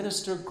others, to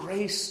minister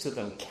grace to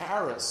them.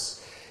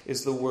 Charis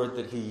is the word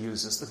that he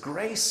uses. The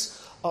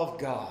grace of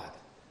God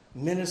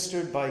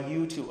ministered by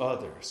you to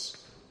others.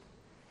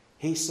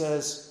 He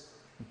says,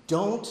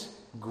 don't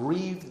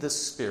grieve the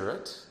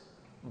Spirit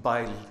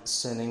by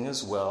sinning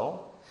as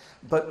well,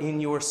 but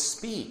in your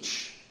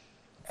speech,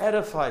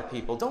 edify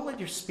people. Don't let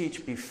your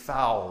speech be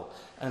foul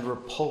and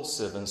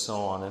repulsive and so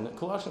on. And in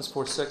Colossians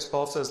 4:6,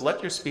 Paul says,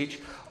 let your speech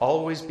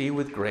always be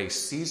with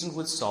grace, seasoned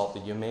with salt,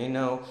 that you may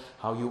know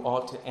how you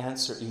ought to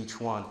answer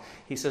each one.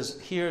 He says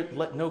here,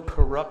 let no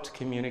corrupt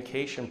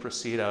communication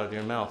proceed out of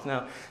your mouth.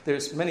 Now,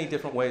 there's many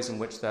different ways in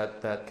which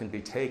that can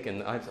be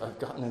taken. I've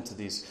gotten into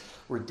these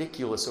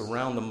ridiculous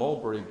around the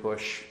mulberry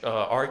bush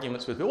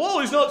arguments with people. Well,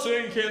 he's not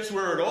saying you can't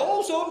swear at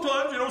all.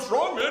 Sometimes,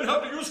 strong men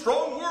have to use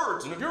strong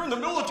words. And if you're in the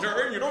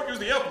military and you don't use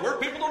the F word,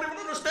 people don't even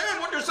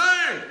understand what you're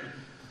saying.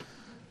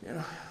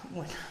 I'm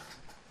like,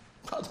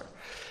 brother,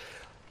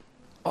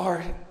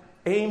 our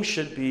aim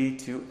should be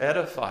to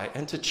edify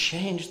and to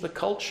change the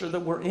culture that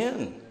we're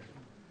in.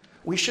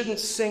 We shouldn't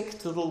sink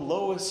to the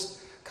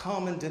lowest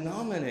common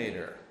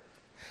denominator.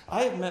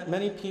 I have met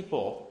many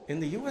people in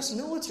the U.S.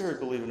 military,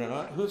 believe it or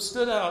not, who have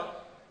stood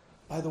out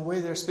by the way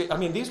they're speaking. I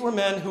mean, these were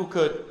men who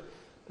could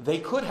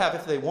have,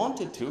 if they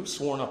wanted to,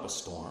 sworn up a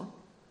storm.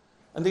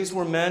 And these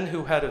were men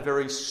who had a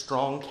very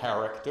strong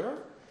character.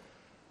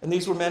 And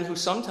these were men who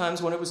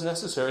sometimes, when it was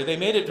necessary, they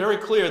made it very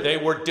clear they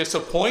were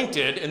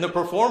disappointed in the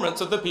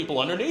performance of the people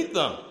underneath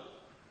them.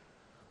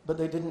 But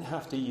they didn't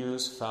have to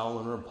use foul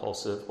and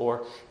repulsive,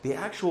 or the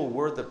actual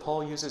word that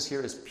Paul uses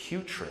here is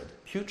putrid,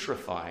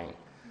 putrefying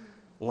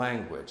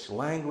language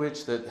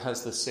that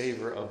has the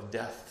savor of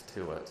death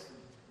to it.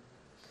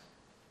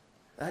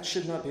 That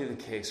should not be the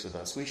case with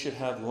us. We should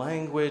have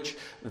language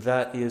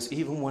that is,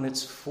 even when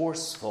it's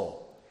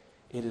forceful,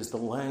 it is the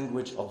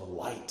language of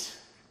light.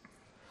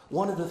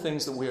 One of the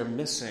things that we are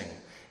missing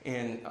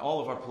in all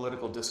of our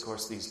political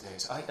discourse these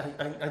days, I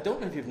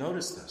don't know if you've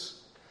noticed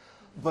this,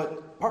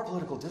 but our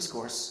political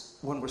discourse,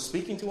 when we're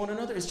speaking to one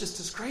another, is just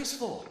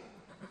disgraceful.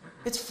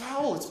 It's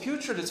foul, it's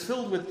putrid, it's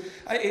filled with...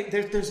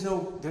 There's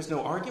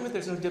no argument,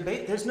 there's no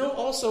debate, there's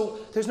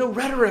no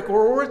rhetoric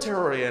or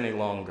oratory any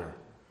longer.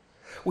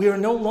 We are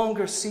no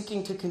longer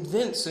seeking to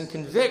convince and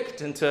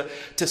convict and to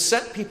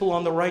set people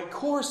on the right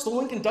course. The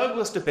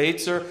Lincoln-Douglas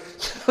debates are,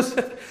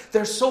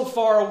 they're so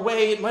far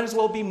away, it might as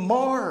well be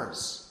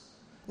Mars.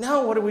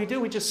 Now what do?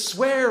 We just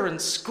swear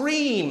and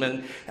scream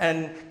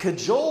and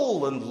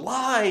cajole and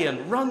lie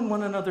and run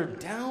one another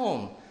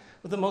down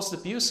with the most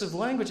abusive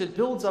language. It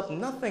builds up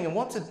nothing. And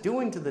what's it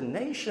doing to the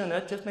nation?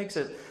 That just makes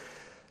it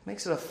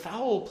a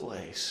foul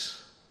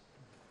place.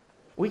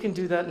 We can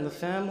do that in the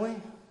family.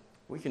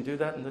 We can do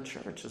that in the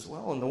church as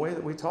well, in the way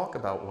that we talk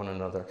about one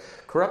another.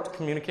 Corrupt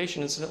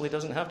communication, incidentally,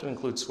 doesn't have to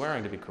include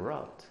swearing to be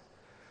corrupt.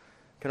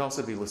 It can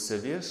also be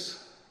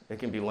lascivious. It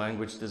can be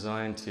language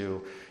designed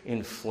to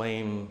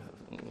inflame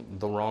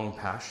the wrong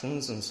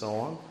passions and so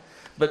on.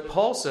 But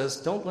Paul says,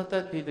 don't let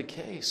that be the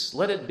case.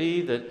 Let it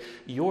be that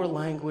your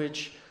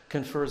language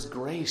confers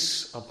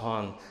grace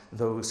upon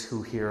those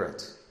who hear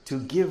it, to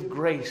give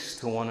grace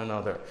to one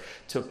another,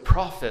 to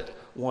profit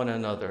one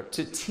another,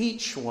 to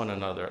teach one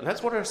another.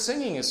 That's what our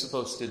singing is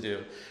supposed to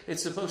do.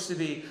 It's supposed to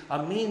be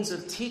a means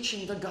of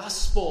teaching the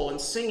gospel and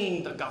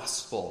singing the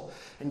gospel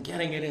and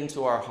getting it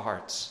into our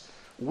hearts,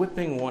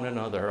 whipping one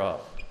another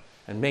up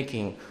and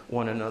making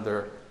one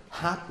another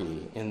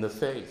happy in the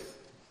faith.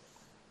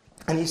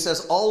 And he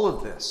says all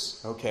of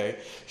this,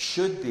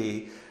 should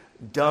be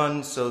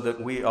done so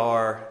that we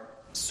are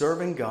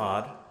serving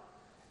God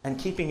and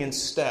keeping in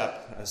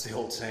step, as the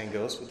old saying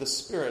goes, with the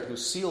Spirit who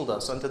sealed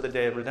us unto the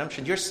day of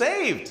redemption. You're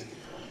saved.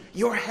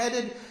 You're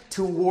headed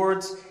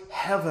towards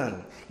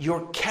heaven.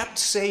 You're kept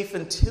safe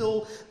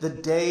until the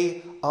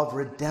day of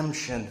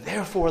redemption.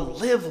 Therefore,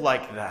 live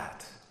like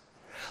that.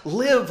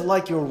 Live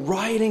like you're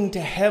riding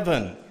to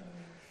heaven.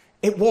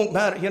 It won't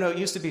matter. It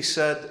used to be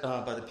said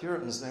by the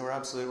Puritans, and they were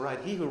absolutely right.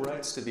 He who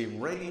writes to be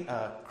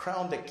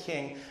crowned a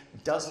king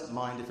doesn't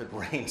mind if it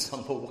rains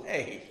on the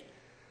way.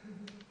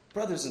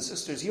 Brothers and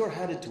sisters, you're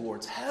headed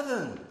towards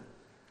heaven.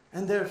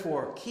 And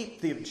therefore, keep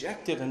the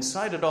objective in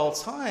sight at all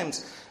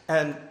times.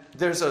 And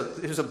there's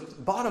a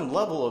bottom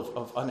level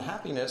of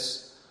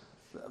unhappiness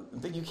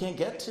that you can't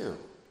get to.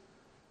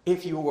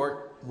 If you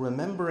are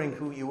remembering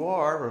who you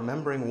are,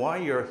 remembering why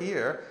you're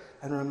here,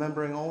 and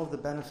remembering all of the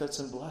benefits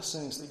and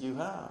blessings that you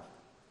have.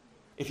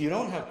 If you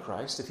don't have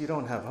Christ, if you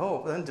don't have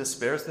hope, then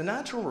despair is the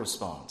natural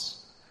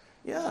response.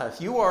 Yeah, if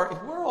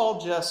we're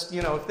all just,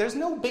 if there's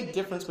no big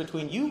difference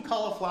between you,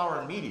 cauliflower,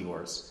 and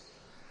meteors,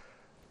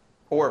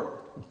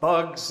 or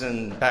bugs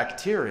and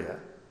bacteria,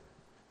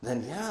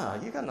 then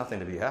you got nothing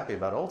to be happy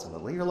about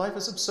ultimately. Your life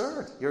is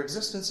absurd. Your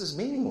existence is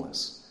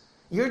meaningless.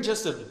 You're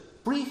just a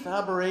brief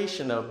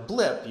aberration, a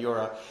blip.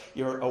 You're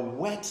a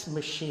wet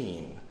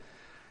machine.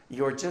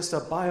 You're just a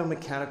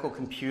biomechanical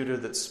computer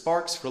that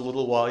sparks for a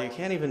little while. You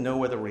can't even know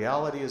whether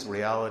reality is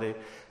reality,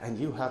 and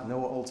you have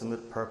no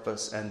ultimate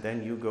purpose, and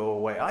then you go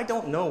away. I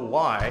don't know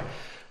why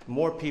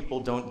more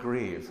people don't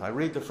grieve. I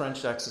read the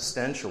French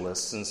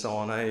existentialists and so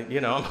on.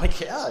 I'm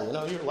like,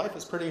 your life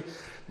is pretty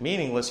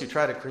meaningless. You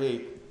try to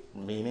create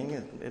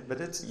meaning,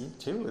 but it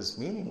too is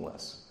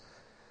meaningless.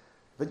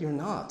 But you're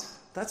not.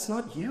 That's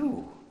not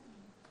you.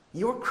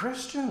 You're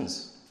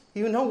Christians.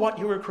 You know what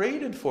you were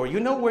created for. You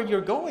know where you're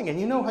going, and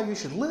you know how you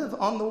should live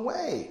on the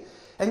way.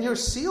 And you're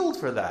sealed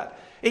for that.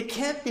 It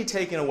can't be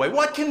taken away.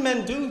 What can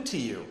men do to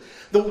you?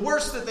 The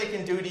worst that they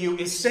can do to you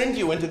is send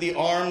you into the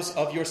arms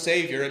of your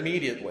Savior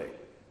immediately.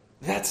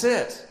 That's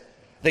it.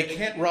 They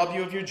can't rob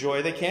you of your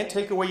joy. They can't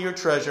take away your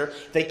treasure.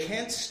 They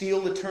can't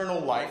steal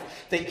eternal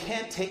life. They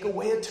can't take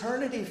away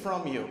eternity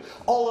from you.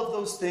 All of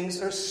those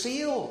things are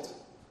sealed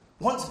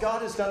once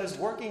God has done his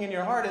working in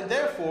your heart. And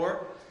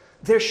therefore,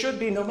 there should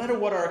be, no matter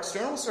what our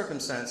external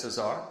circumstances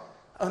are,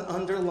 an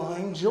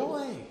underlying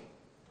joy.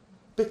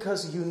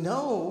 Because you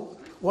know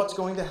what's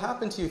going to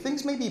happen to you.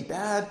 Things may be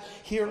bad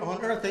here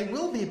on earth. They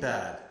will be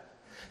bad.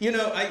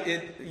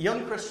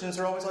 Young Christians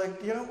are always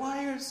like,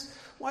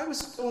 why was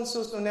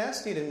so-and-so so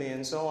nasty to me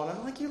and so on?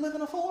 I'm like, you live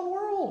in a fallen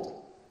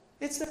world.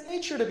 It's their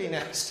nature to be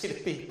nasty to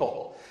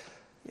people.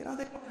 They don't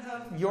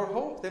have your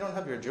hope. They don't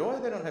have your joy.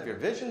 They don't have your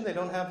vision. They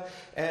don't have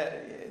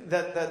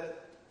that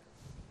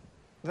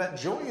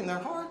joy in their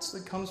hearts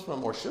that comes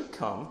from, or should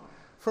come,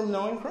 from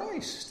knowing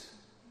Christ.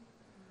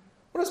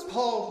 What does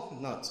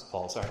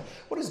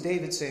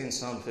David say in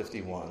Psalm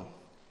 51?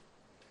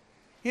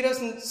 He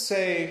doesn't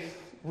say,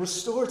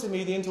 restore to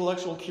me the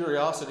intellectual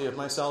curiosity of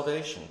my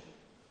salvation.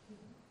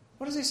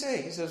 What does he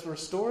say? He says,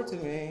 restore to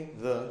me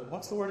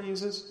what's the word he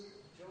uses?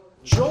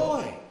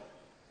 Joy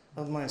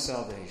of my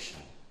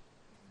salvation.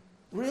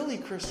 Really,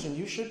 Christian,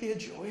 you should be a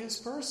joyous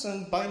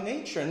person by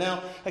nature.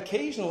 Now,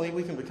 occasionally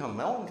we can become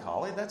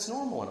melancholy. That's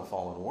normal in a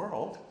fallen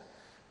world.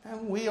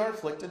 And we are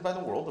afflicted by the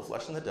world, the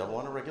flesh, and the devil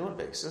on a regular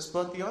basis.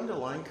 But the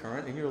underlying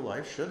current in your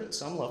life should, at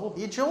some level,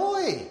 be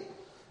joy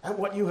at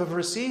what you have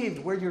received,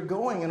 where you're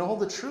going, and all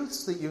the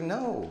truths that you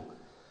know.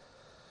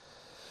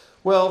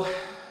 Well,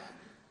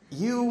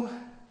 you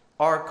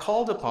are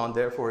called upon,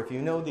 therefore, if you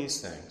know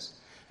these things,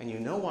 and you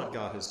know what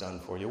God has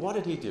done for you. What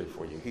did he do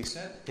for you? He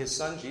sent his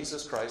Son,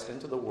 Jesus Christ,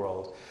 into the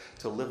world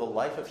to live a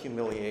life of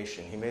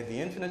humiliation. He made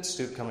the infinite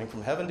stoop coming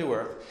from heaven to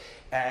earth,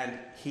 and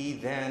he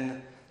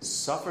then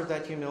suffered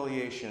that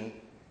humiliation,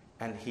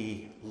 and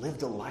he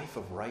lived a life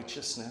of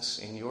righteousness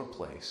in your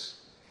place.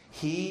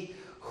 He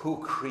who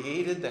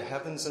created the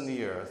heavens and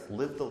the earth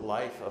lived the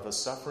life of a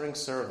suffering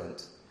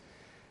servant,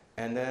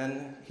 and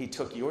then he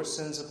took your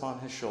sins upon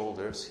his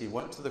shoulders. He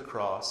went to the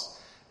cross,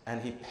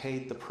 and he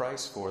paid the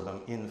price for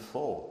them in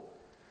full.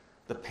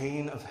 The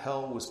pain of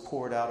hell was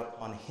poured out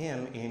on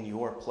him in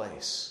your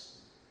place,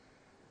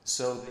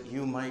 so that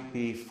you might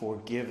be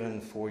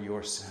forgiven for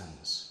your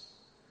sins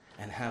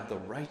and have the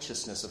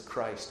righteousness of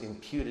Christ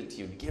imputed to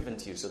you, given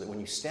to you, so that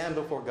when you stand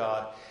before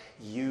God,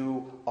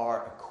 you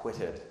are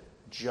acquitted,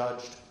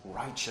 judged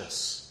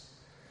righteous.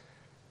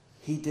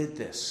 He did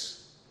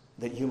this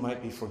that you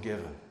might be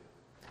forgiven.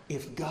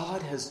 If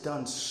God has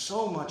done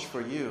so much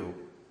for you,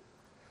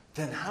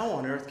 then how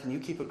on earth can you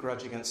keep a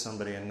grudge against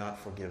somebody and not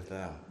forgive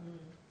them?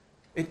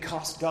 It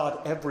cost God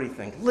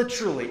everything,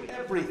 literally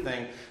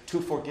everything, to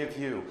forgive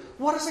you.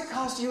 What does it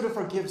cost you to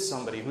forgive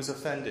somebody who's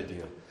offended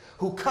you,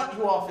 who cut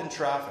you off in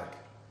traffic?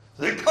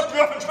 They cut me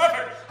off in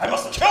traffic! I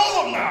must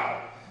kill them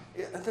now!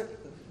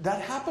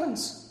 That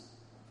happens.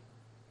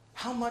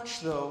 How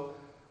much, though,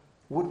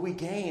 would we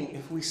gain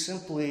if we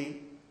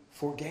simply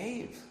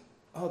forgave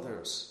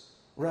others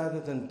rather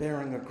than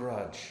bearing a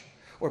grudge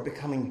or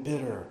becoming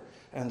bitter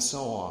and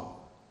so on?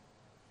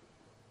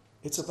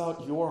 It's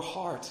about your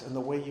heart and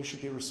the way you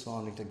should be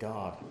responding to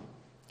God.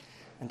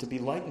 And to be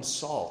light and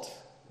salt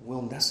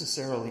will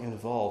necessarily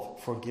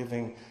involve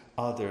forgiving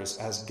others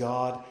as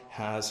God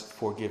has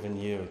forgiven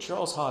you.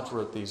 Charles Hodge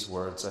wrote these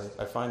words.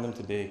 I find them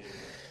to be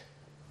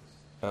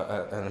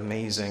an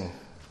amazing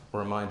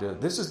reminder.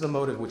 This is the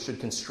motive which should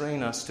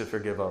constrain us to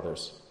forgive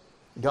others.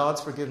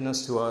 God's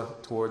forgiveness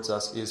towards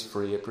us is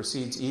free. It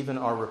precedes even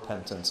our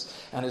repentance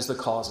and is the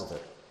cause of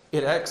it.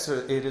 It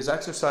is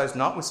exercised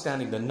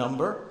notwithstanding the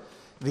number,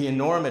 the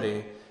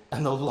enormity,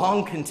 and the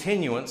long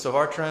continuance of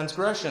our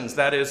transgressions,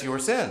 that is, your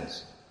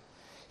sins.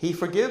 He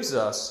forgives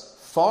us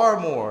far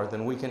more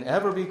than we can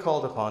ever be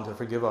called upon to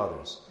forgive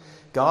others.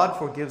 God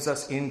forgives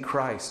us in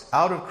Christ.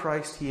 Out of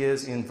Christ he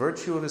is, in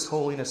virtue of his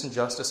holiness and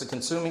justice, a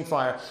consuming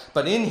fire.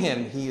 But in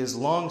him he is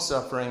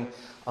long-suffering,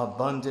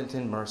 abundant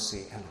in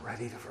mercy, and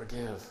ready to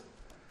forgive.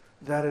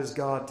 That is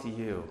God to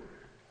you.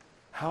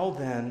 How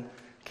then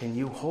can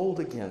you hold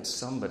against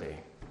somebody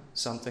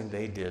something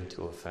they did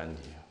to offend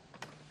you,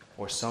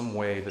 or some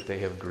way that they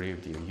have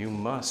grieved you? You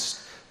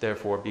must,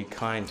 therefore, be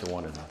kind to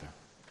one another.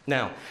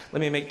 Now,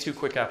 let me make two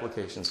quick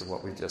applications of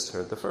what we've just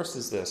heard. The first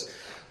is this.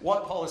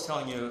 What Paul is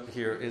telling you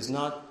here is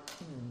not,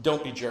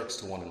 don't be jerks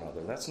to one another.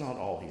 That's not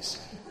all he's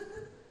saying.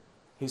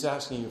 He's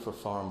asking you for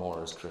far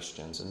more as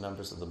Christians and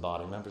members of the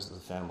body, members of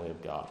the family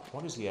of God.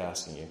 What is he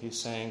asking you? He's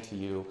saying to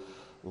you,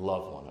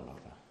 love one another.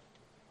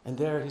 And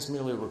there he's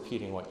merely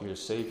repeating what your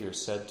Savior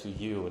said to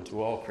you and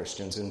to all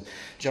Christians. In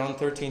John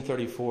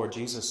 13:34,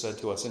 Jesus said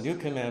to us, a new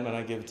commandment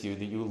I give to you,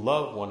 that you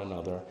love one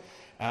another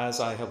as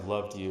I have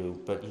loved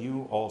you, but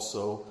you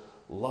also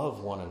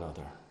love one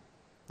another.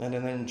 And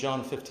then in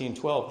John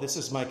 15:12, this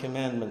is my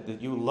commandment,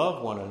 that you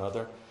love one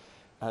another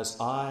as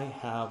I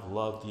have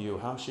loved you.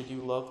 How should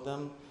you love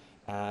them?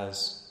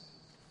 As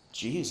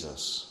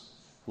Jesus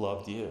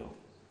loved you.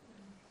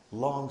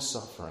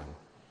 Long-suffering,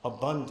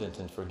 abundant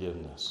in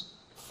forgiveness,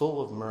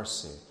 full of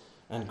mercy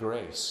and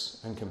grace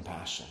and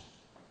compassion.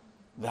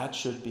 That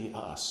should be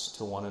us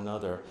to one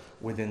another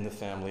within the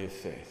family of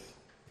faith.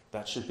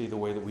 That should be the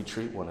way that we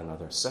treat one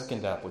another.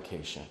 Second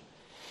application.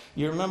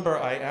 You remember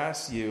I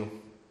asked you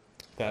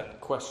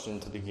that question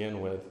to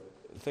begin with.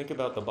 Think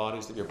about the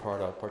bodies that you're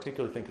part of.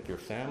 Particularly think of your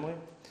family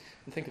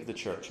and think of the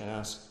church and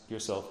ask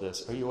yourself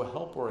this. Are you a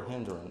help or a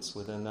hindrance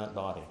within that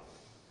body?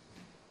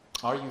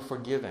 Are you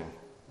forgiving?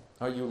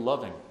 Are you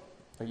loving?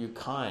 Are you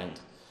kind?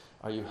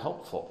 Are you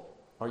helpful?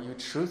 Are you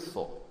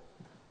truthful?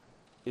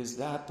 Is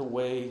that the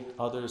way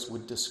others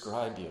would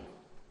describe you?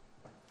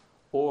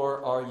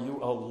 Or are you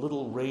a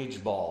little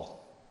rage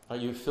ball? Are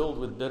you filled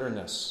with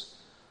bitterness?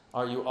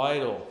 Are you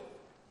idle?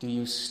 Do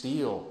you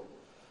steal?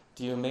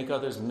 Do you make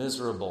others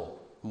miserable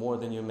more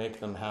than you make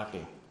them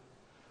happy?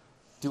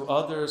 Do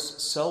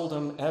others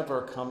seldom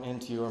ever come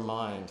into your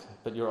mind,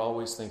 but you're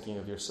always thinking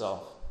of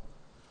yourself?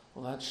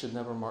 Well, that should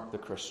never mark the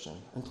Christian.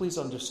 And please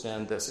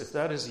understand this. If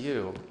that is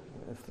you,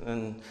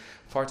 and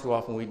far too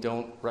often we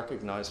don't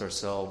recognize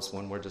ourselves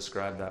when we're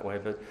described that way,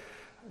 but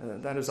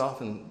that is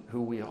often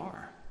who we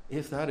are.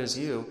 If that is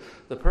you,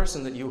 the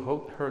person that you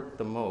hope hurt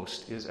the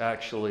most is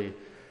actually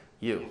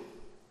you.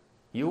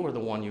 You are the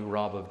one you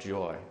rob of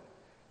joy.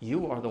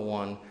 You are the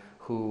one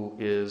who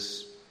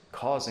is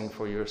causing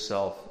for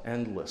yourself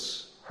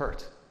endless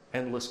hurt,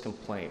 endless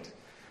complaint.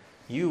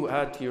 You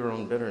add to your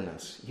own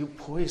bitterness. You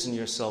poison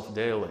yourself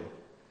daily.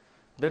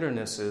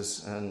 Bitterness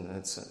is, and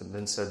it's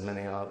been said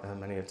many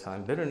a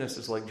time, bitterness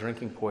is like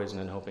drinking poison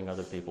and hoping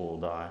other people will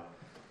die.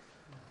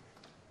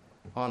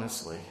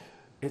 Honestly,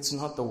 it's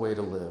not the way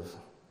to live.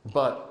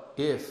 But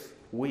if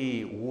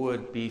we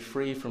would be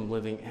free from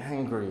living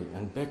angry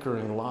and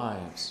bickering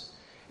lives,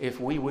 if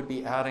we would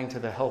be adding to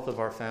the health of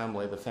our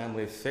family, the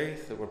family of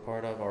faith that we're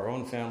part of, our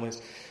own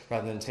families,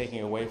 rather than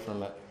taking away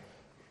from it,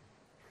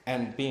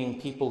 and being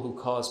people who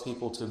cause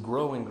people to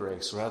grow in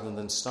grace rather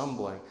than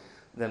stumbling,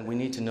 then we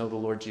need to know the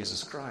Lord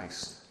Jesus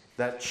Christ.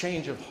 That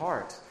change of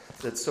heart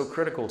that's so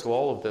critical to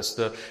all of this,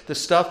 the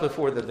stuff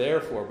before the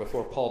therefore,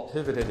 before Paul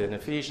pivoted in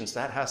Ephesians,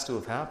 that has to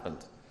have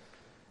happened.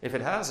 If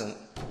it hasn't,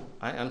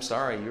 I'm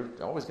sorry, you're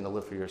always going to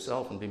live for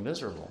yourself and be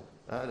miserable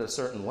at a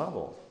certain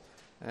level.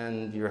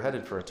 And you're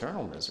headed for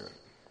eternal misery.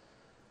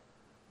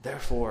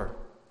 Therefore,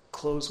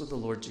 close with the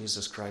Lord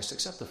Jesus Christ.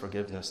 Accept the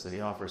forgiveness that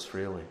he offers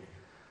freely.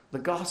 The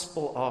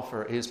gospel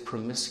offer is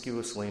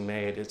promiscuously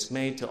made. It's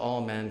made to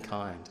all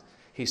mankind.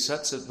 He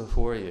sets it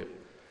before you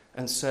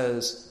and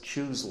says,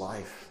 choose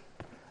life.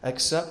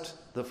 Accept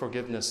the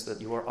forgiveness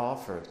that you are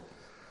offered.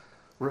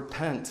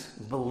 Repent,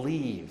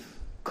 believe,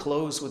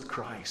 close with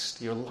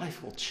Christ. Your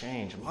life will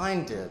change.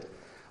 Mine did.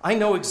 I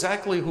know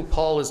exactly who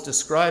Paul is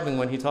describing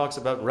when he talks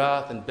about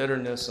wrath and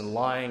bitterness and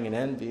lying and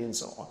envy and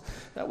so on.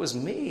 That was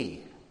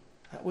me.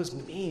 That was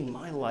me,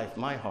 my life,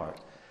 my heart.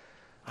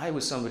 I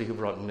was somebody who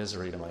brought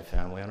misery to my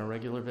family on a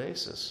regular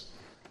basis.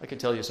 I could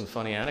tell you some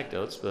funny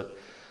anecdotes, but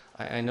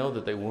I know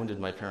that they wounded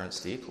my parents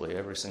deeply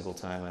every single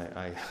time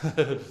I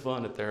had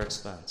fun at their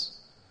expense.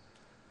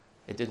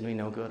 It did me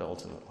no good,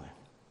 ultimately.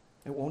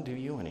 It won't do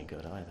you any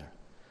good either.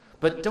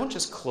 But don't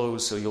just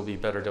close so you'll be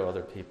better to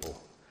other people.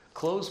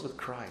 Close with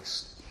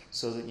Christ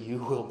so that you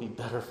will be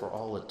better for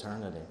all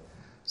eternity,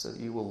 so that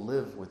you will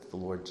live with the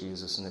Lord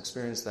Jesus and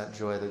experience that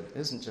joy that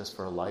isn't just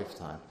for a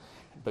lifetime,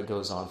 but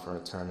goes on for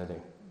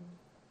eternity.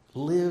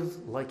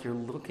 Live like you're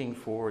looking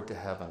forward to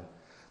heaven.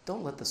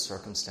 Don't let the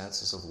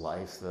circumstances of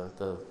life,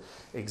 the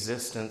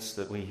existence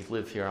that we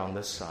live here on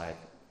this side,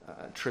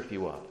 trip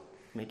you up,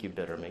 make you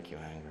bitter, make you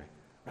angry.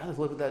 Rather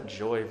live with that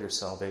joy of your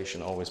salvation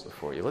always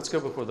before you. Let's go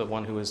before the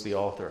one who is the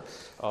author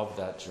of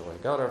that joy.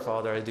 God our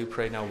Father, I do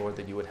pray now, Lord,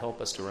 that you would help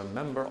us to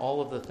remember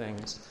all of the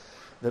things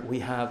that we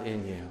have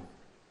in you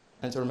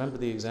and to remember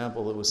the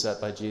example that was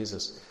set by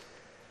Jesus.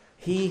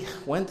 He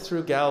went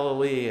through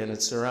Galilee and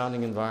its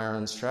surrounding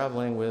environs,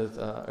 traveling with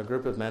a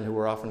group of men who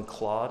were often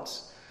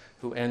clods,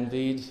 who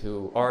envied,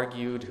 who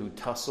argued, who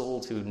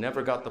tussled, who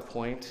never got the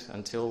point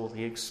until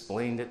he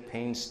explained it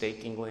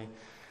painstakingly,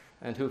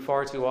 and who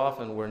far too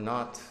often were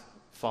not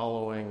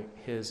following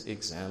his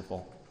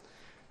example.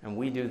 And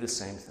we do the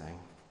same thing.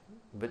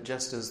 But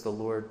just as the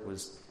Lord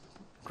was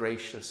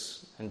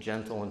gracious and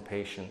gentle and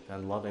patient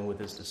and loving with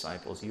his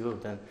disciples, you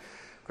have been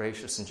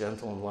gracious and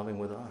gentle and loving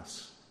with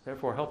us.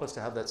 Therefore, help us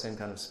to have that same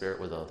kind of spirit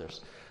with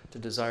others, to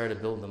desire to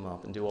build them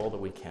up and do all that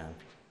we can.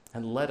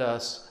 And let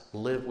us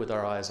live with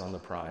our eyes on the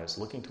prize,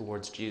 looking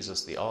towards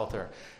Jesus, the author